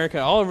over America,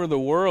 all over the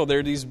world, there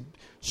are these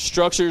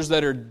structures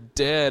that are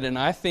dead. And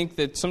I think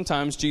that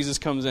sometimes Jesus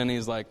comes in and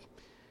He's like,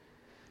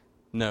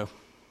 no,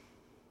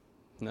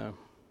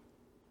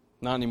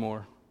 not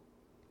anymore.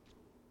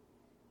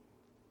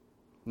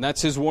 And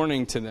that's His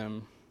warning to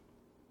them.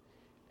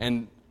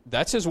 And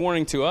that's His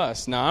warning to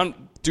us. Now,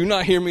 do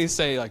not hear me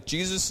say, like,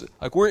 Jesus,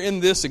 like, we're in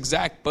this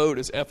exact boat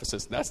as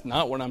Ephesus. That's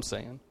not what I'm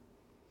saying.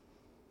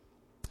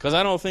 Because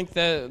I don't think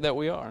that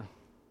we are.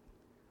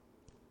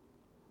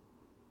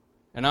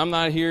 And I'm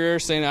not here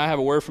saying I have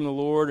a word from the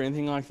Lord or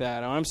anything like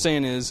that. All I'm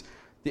saying is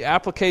the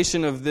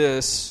application of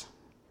this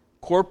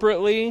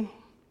corporately,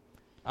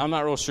 I'm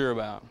not real sure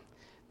about.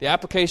 The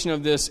application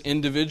of this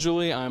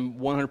individually, I'm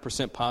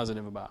 100%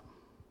 positive about.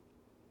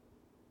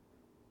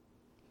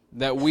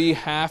 That we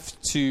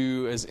have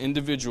to, as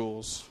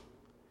individuals,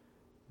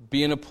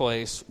 be in a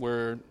place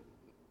where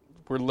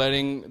we're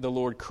letting the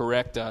Lord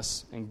correct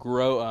us and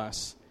grow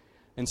us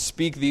and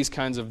speak these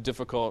kinds of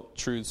difficult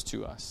truths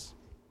to us.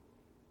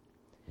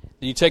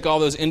 And you take all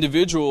those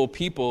individual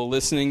people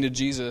listening to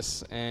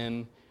Jesus,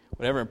 and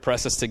whatever, and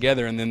press us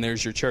together, and then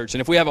there's your church.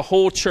 And if we have a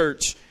whole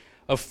church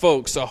of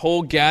folks, a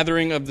whole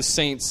gathering of the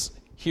saints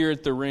here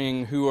at the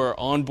Ring who are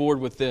on board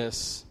with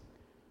this,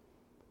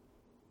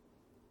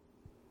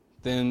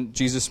 then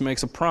Jesus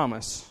makes a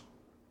promise.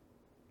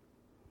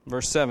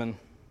 Verse 7.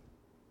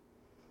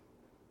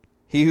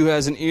 He who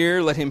has an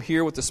ear, let him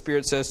hear what the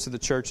Spirit says to the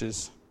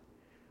churches.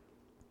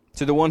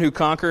 To the one who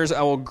conquers,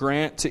 I will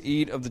grant to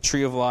eat of the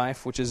tree of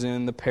life, which is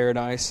in the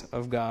paradise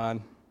of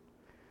God.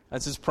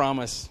 That's His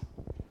promise.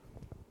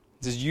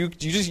 He says, you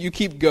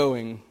keep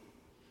going.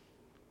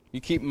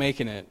 You keep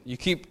making it. You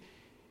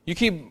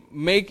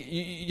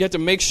have to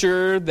make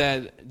sure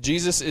that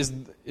Jesus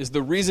is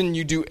the reason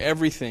you do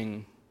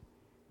everything.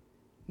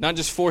 Not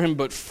just for Him,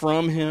 but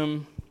from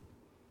Him.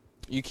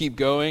 You keep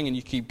going, and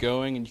you keep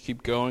going, and you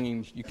keep going,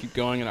 and you keep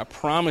going. And I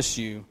promise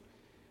you,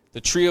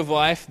 the tree of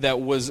life that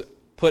was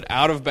put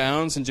out of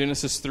bounds in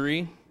Genesis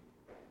 3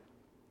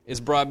 is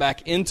brought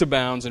back into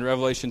bounds in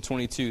Revelation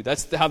 22.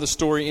 That's how the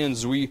story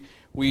ends.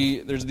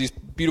 There's these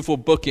beautiful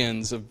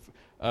bookends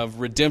of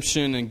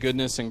redemption and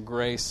goodness and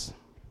grace.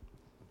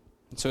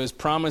 And so His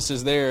promise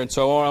is there. And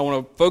so all I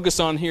want to focus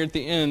on here at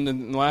the end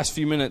in the last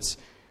few minutes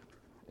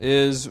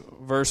is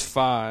verse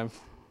 5.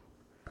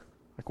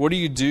 Like, what do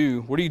you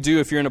do? What do you do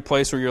if you're in a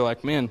place where you're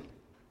like, man,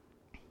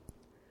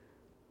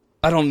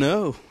 I don't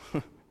know,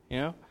 you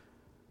know?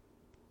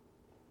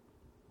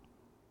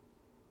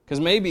 Because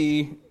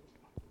maybe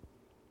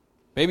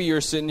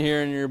you're sitting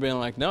here and you're being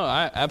like, no,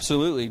 I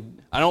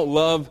don't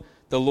love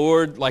the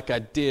Lord like I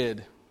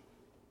did.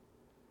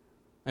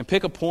 And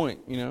pick a point,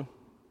 you know.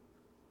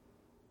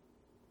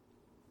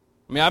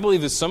 I mean, I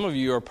believe that some of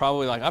you are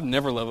probably like, I've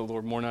never loved the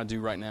Lord more than I do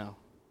right now.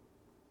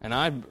 And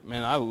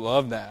I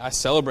love that. I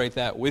celebrate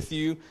that with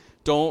you.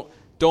 Don't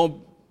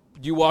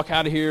you walk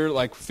out of here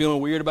like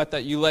feeling weird about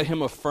that. You let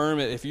Him affirm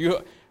it. If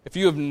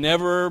you have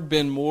never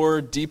been more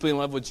deeply in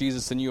love with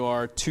Jesus than you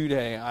are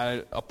today,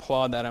 I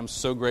applaud that. I'm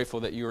so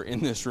grateful that you are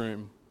in this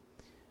room.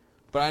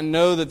 But I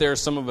know that there are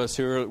some of us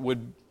who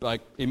would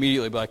like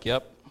immediately be like,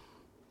 yep.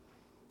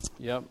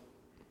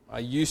 I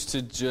used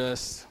to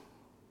just,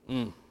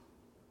 and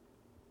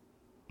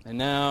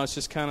now it's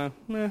just kind of,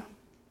 meh.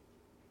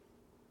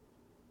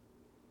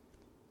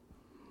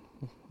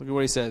 Look at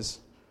what he says.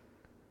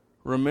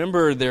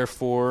 Remember,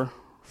 therefore,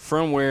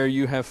 from where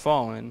you have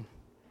fallen,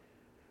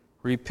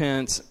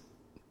 repent,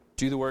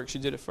 do the works you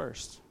did at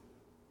first.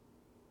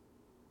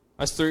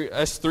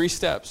 That's three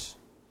steps.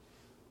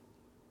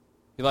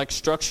 You like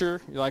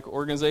structure, you like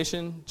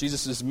organization,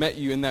 Jesus has met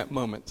you in that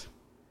moment.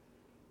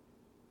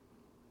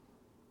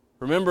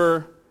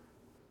 Remember,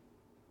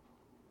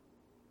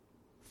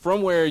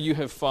 from where you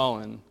have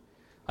fallen.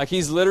 Like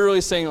He's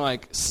literally saying,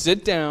 like,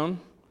 sit down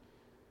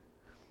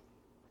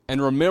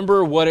and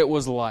remember what it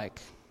was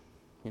like,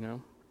 you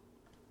know?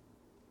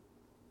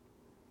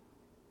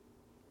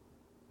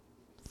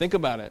 Think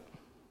about it.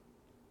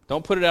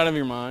 Don't put it out of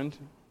your mind.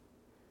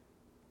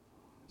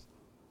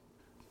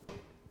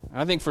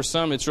 I think for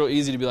some it's real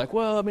easy to be like,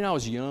 well, I mean, I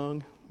was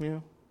young, you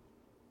know?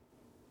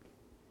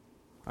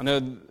 I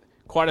know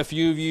quite a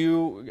few of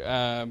you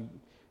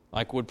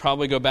would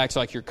probably go back to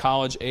like your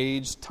college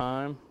age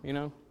time, you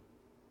know?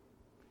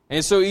 And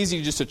it's so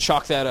easy just to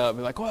chalk that up.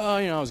 Be like, well,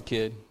 you know, I was a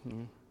kid.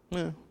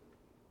 Yeah.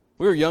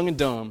 We were young and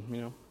dumb,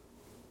 you know.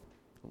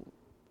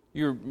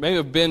 You may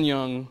have been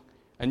young,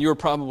 and you were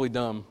probably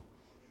dumb.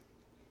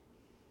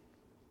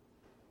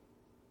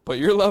 But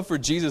your love for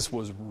Jesus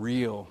was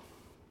real.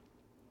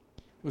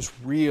 It was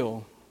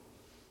real.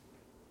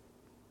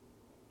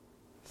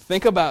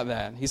 Think about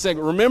that. He said,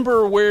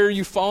 remember where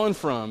you've fallen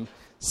from.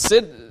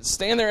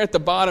 Stand there at the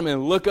bottom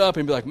and look up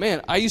and be like,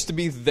 man, I used to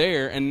be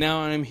there, and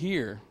now I'm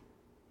here.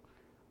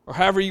 Or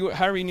however you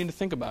need to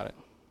think about it.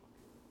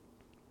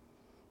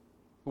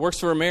 It works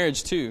for a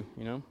marriage too,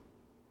 you know.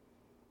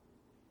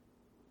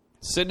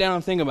 Sit down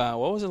and think about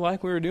what was it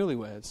like we were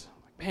newlyweds.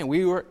 Man,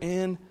 we were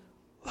in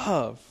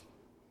love.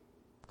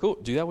 Cool.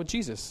 Do that with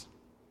Jesus.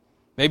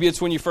 Maybe it's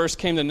when you first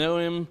came to know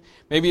Him.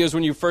 Maybe it was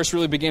when you first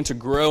really began to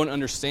grow and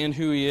understand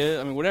who He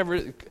is. I mean, whatever.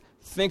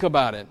 Think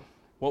about it.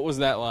 What was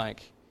that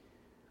like?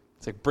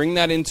 It's like bring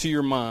that into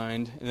your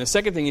mind. And the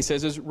second thing He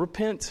says is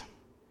repent.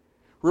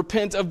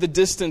 Repent of the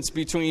distance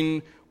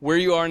between where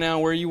you are now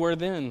and where you were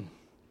then.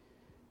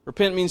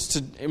 Repent means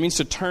to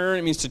turn.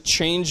 It means to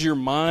change your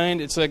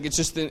mind. It's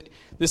just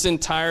this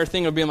entire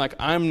thing of being like,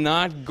 I'm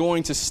not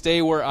going to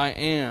stay where I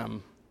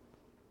am.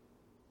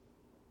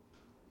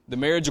 The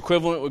marriage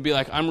equivalent would be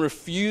like, I'm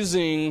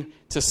refusing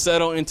to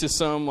settle into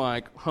some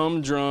like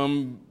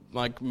humdrum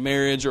like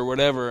marriage or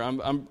whatever.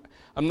 I'm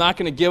not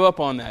going to give up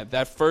on that.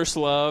 That first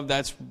love,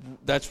 that's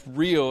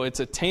real. It's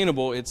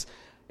attainable. It's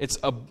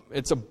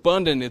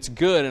abundant. It's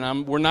good.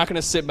 And we're not going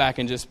to sit back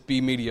and just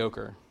be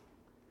mediocre.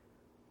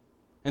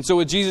 And so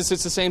with Jesus,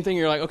 it's the same thing.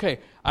 You're like, okay,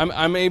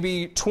 I may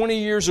be 20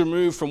 years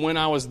removed from when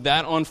I was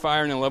that on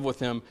fire and in love with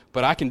Him,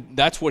 but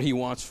that's what He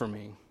wants for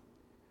me.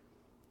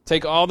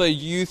 Take all the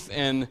youth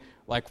and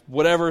like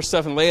whatever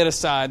stuff and lay it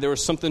aside. There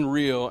was something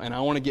real, and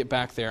I want to get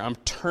back there. I'm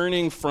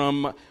turning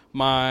from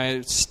my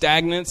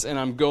stagnance, and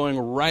I'm going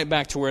right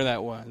back to where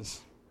that was.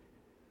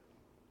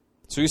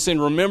 So he's saying,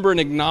 remember and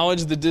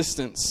acknowledge the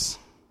distance.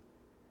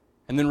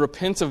 And then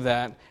repent of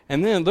that.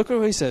 And then look at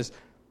what he says.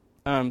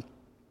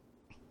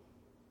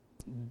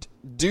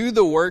 Do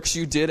the works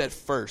you did at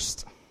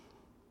first.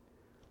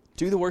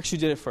 Do the works you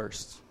did at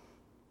first.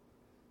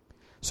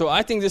 So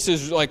I think this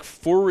is like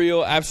for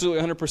real,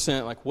 absolutely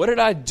 100%. Like, what did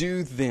I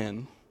do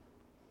then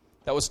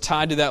that was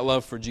tied to that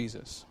love for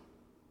Jesus?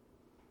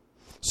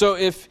 So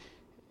if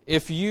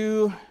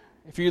you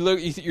look,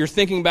 you're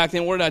thinking back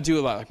then, what did I do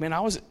a lot? Like, man,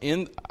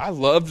 I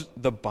loved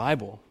the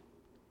Bible.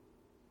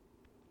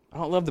 I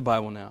don't love the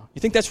Bible now.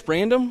 You think that's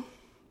random?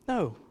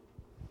 No.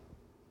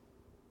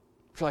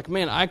 If you're like,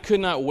 man, I could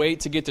not wait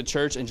to get to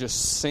church and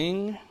just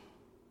sing.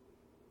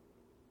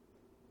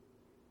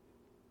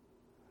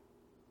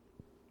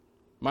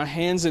 My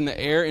hands in the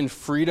air in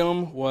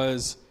freedom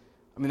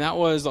that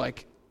was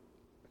like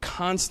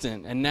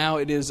constant, and now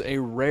it is a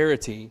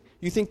rarity.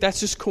 You think that's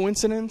just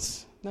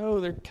coincidence? No,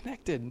 they're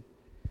connected.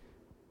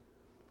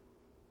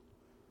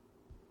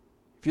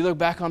 If you look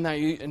back on that,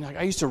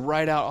 I used to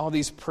write out all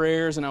these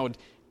prayers, and I would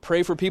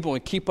pray for people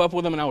and keep up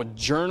with them, and I would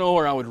journal,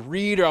 or I would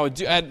read, or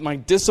my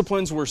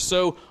disciplines were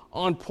so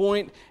on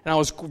point, and I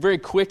was very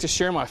quick to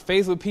share my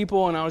faith with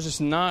people, and I was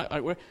just not,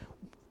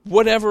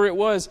 whatever it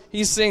was.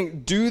 He's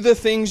saying, do the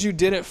things you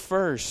did at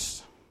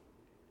first.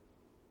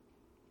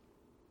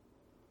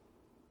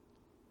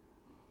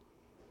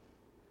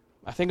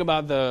 I think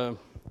about the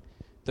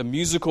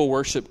musical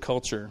worship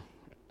culture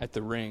at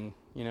the Ring,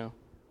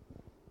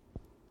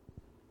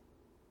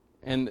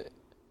 And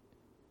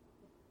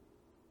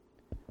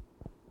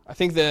I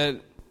think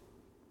that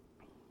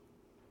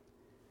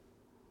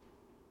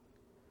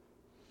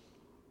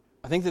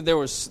there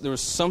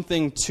was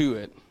something to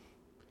it.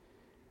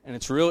 And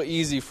it's real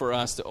easy for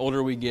us, the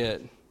older we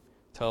get,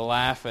 to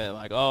laugh at,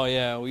 like, oh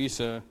yeah,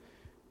 the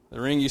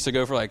Ring used to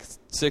go for like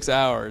 6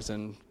 hours,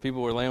 and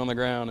people would lay on the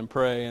ground and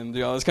pray and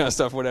do all this kind of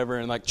stuff, whatever,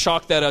 and like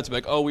chalk that up to be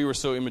like, oh, we were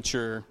so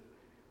immature.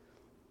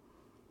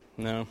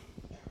 No.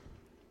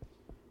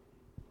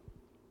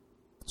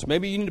 So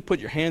maybe you need to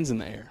put your hands in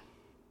the air.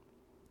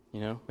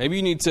 Maybe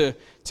you need to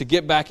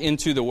get back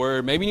into the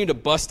Word. Maybe you need to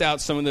bust out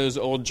some of those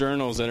old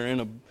journals that are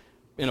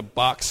in a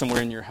box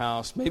somewhere in your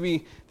house.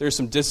 Maybe there's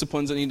some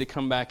disciplines that need to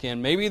come back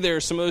in. Maybe there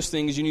are some of those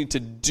things you need to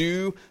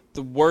do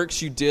the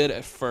works you did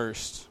at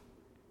first.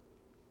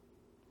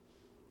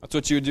 That's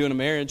what you would do in a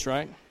marriage,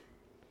 right?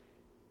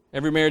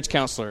 Every marriage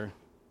counselor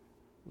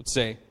would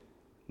say,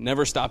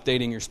 never stop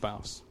dating your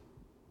spouse.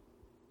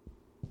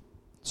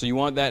 So you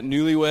want that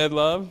newlywed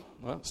love?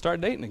 Well,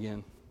 start dating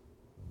again.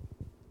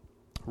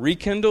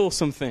 Rekindle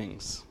some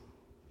things.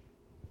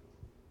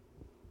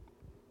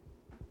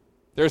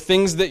 There are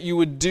things that you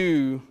would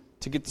do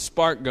to get the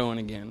spark going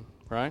again,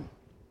 right?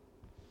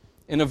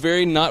 In a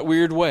very not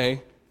weird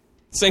way.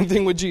 Same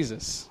thing with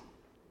Jesus.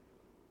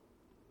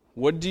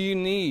 What do you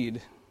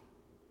need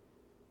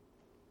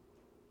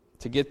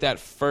to get that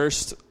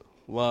first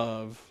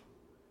love,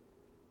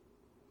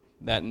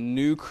 that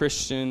new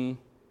Christian?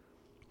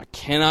 I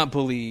cannot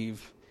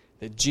believe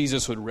that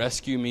Jesus would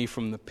rescue me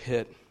from the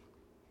pit,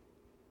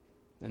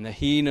 and that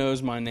He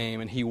knows my name,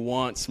 and He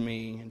wants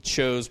me, and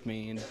chose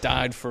me, and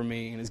died for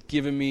me, and has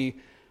given me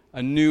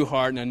a new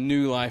heart, and a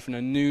new life, and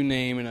a new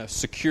name, and a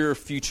secure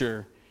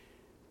future.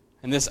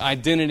 And this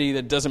identity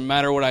that doesn't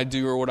matter what I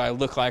do, or what I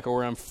look like, or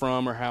where I'm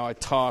from, or how I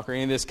talk, or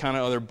any of this kind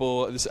of other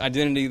bull. This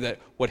identity that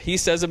what He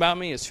says about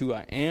me is who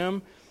I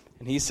am,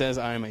 and He says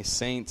I am a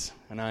saint,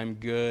 and I'm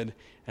good,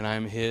 and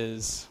I'm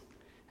His.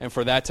 And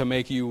for that to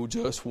make you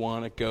just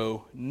want to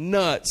go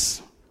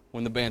nuts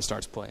when the band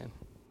starts playing.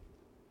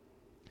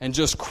 And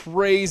just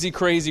crazy,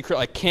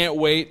 like can't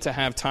wait to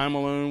have time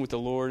alone with the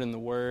Lord and the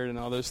Word and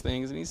all those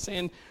things. And He's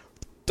saying,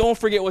 don't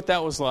forget what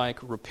that was like.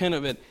 Repent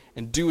of it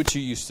and do what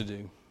you used to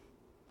do.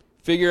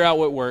 Figure out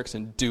what works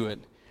and do it.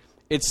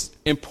 It's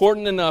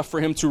important enough for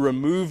Him to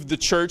remove the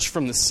church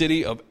from the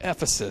city of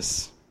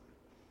Ephesus.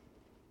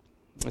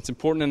 It's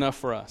important enough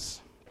for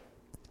us.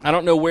 I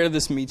don't know where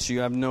this meets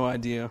you. I have no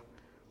idea.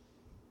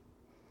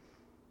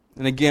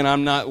 And again,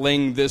 I'm not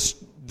laying this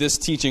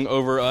teaching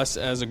over us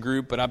as a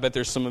group, but I bet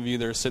there's some of you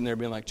that are sitting there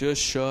being like,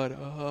 just shut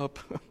up.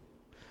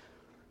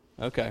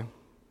 Okay.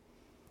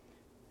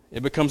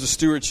 It becomes a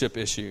stewardship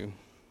issue.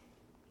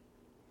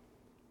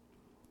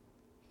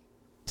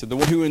 To the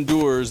one who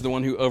endures, the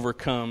one who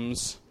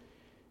overcomes,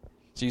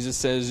 Jesus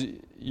says,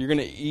 you're going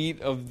to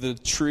eat of the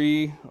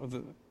fruit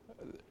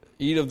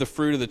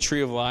of the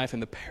tree of life in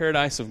the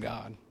paradise of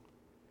God.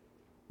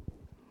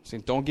 So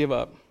don't give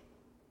up.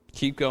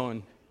 Keep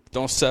going.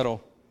 Don't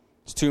settle.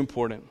 It's too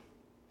important.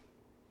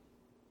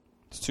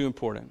 It's too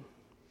important.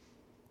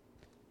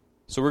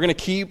 So we're going to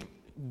keep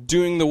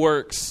doing the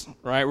works,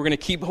 right? We're going to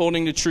keep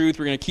holding to truth.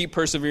 We're going to keep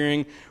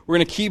persevering. We're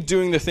going to keep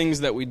doing the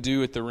things that we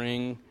do at the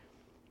Ring.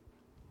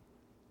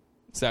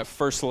 It's that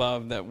first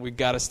love that we've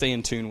got to stay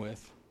in tune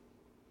with.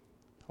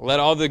 Let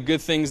all the good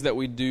things that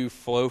we do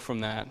flow from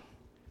that.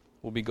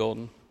 We'll be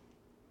golden.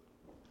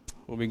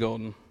 We'll be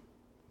golden.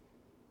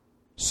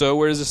 So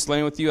where does this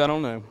land with you? I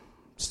don't know.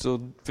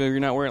 Still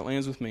figuring out where it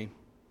lands with me.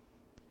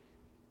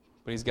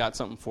 But but He's got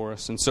something for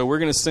us. And so we're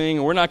going to sing,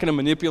 and we're not going to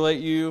manipulate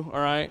you, all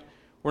right?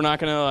 We're not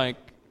going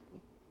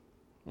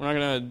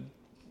to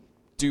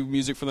do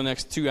music for the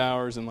next 2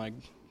 hours and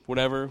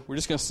whatever. We're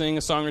just going to sing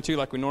a song or two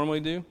like we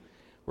normally do.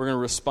 We're going to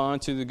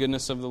respond to the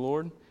goodness of the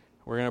Lord.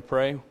 We're going to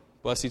pray,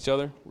 bless each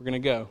other. We're going to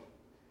go.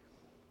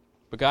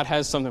 But God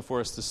has something for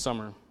us this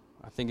summer.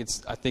 I think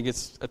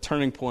it's a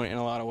turning point in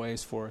a lot of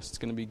ways for us. It's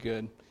going to be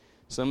good.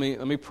 So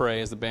let me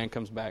pray as the band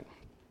comes back.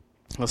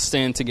 Let's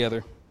stand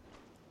together.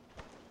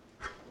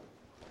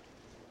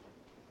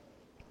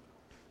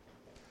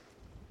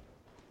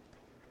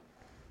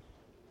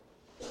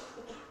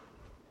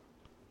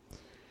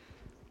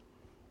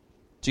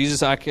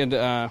 Jesus, I could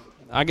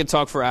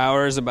talk for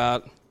hours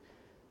about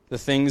the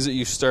things that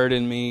you stirred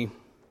in me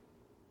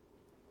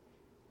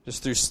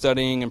just through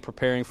studying and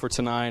preparing for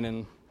tonight,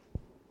 and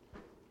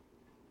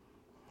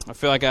I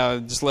feel like I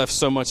just left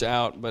so much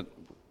out, but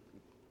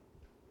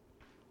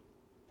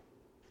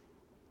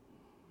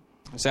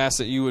I just ask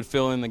that you would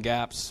fill in the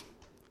gaps,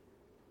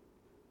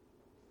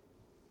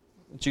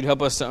 that you'd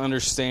help us to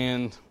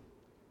understand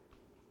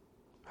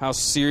how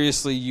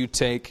seriously you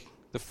take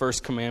the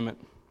first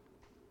commandment.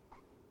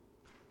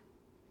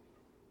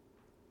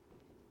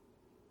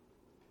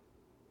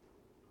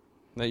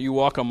 That you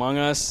walk among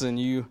us and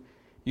you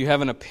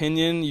have an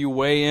opinion, you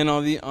weigh in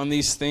on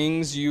these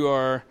things,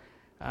 you're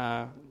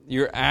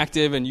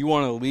active and you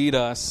want to lead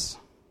us,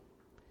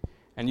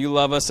 and you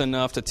love us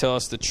enough to tell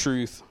us the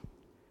truth.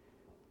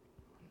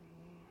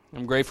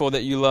 I'm grateful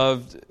that you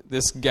loved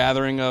this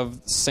gathering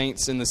of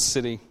saints in the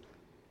city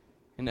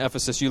in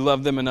Ephesus. You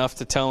loved them enough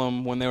to tell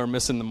them when they were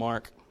missing the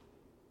mark.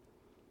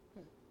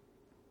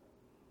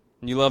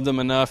 And you loved them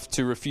enough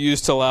to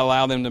refuse to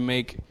allow them to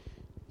make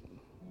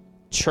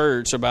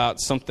church about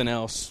something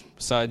else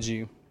besides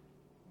you.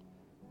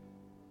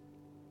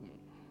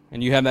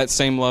 And you have that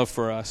same love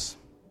for us.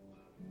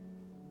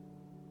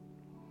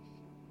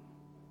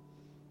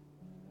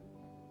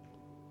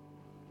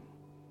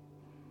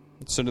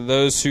 So to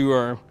those who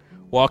are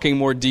walking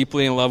more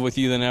deeply in love with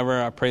you than ever,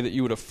 I pray that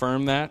you would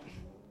affirm that,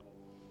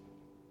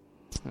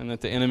 and that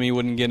the enemy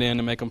wouldn't get in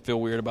and make them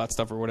feel weird about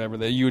stuff or whatever,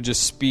 that you would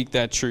just speak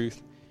that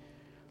truth.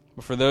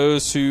 But for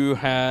those who've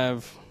kind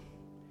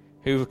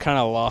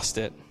of lost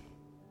it,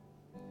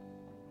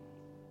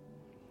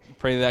 I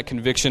pray that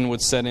conviction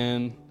would set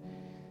in,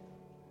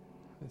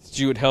 that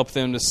you would help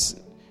them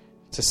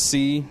to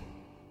see,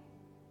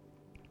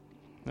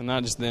 and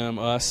not just them,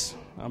 us.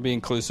 I'll be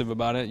inclusive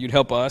about it. You'd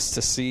help us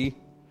to see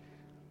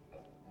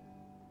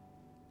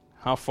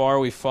how far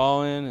we've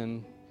fallen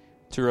and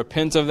to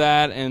repent of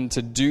that and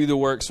to do the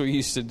works we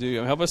used to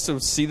do. Help us to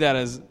see that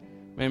as,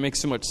 man, it makes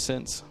so much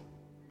sense.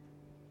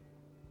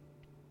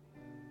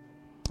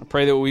 I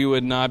pray that we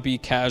would not be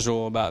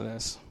casual about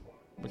this,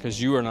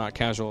 because you are not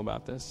casual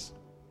about this.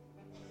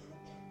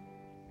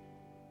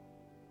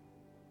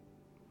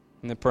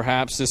 And that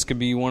perhaps this could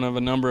be one of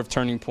a number of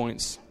turning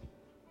points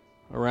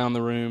around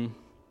the room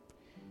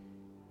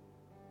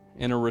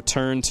in a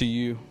return to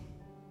you.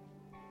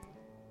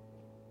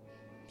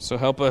 So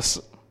help us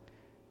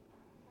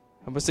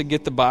to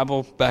get the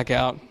Bible back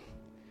out.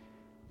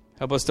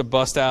 Help us to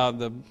bust out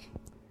the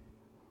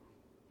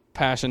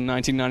Passion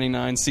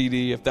 1999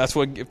 CD. If that's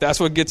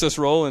what gets us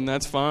rolling,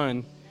 that's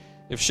fine.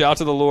 If Shout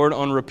to the Lord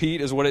on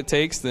repeat is what it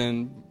takes,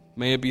 then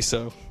may it be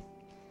so.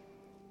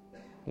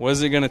 What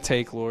is it going to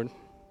take, Lord?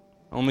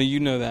 Only you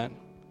know that.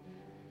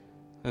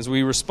 As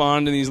we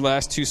respond to these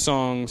last two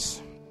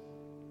songs,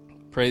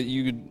 pray that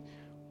you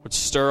would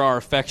stir our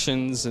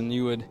affections and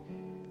you would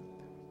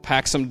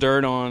pack some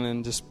dirt on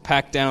and just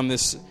pack down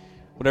this,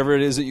 whatever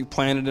it is that you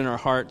planted in our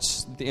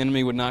hearts. The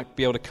enemy would not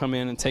be able to come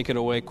in and take it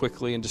away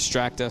quickly and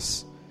distract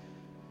us.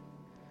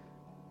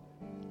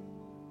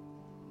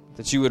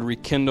 That you would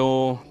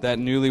rekindle that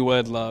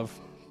newlywed love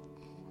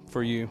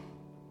for you.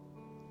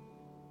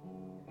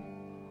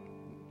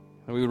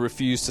 And we would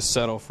refuse to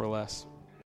settle for less.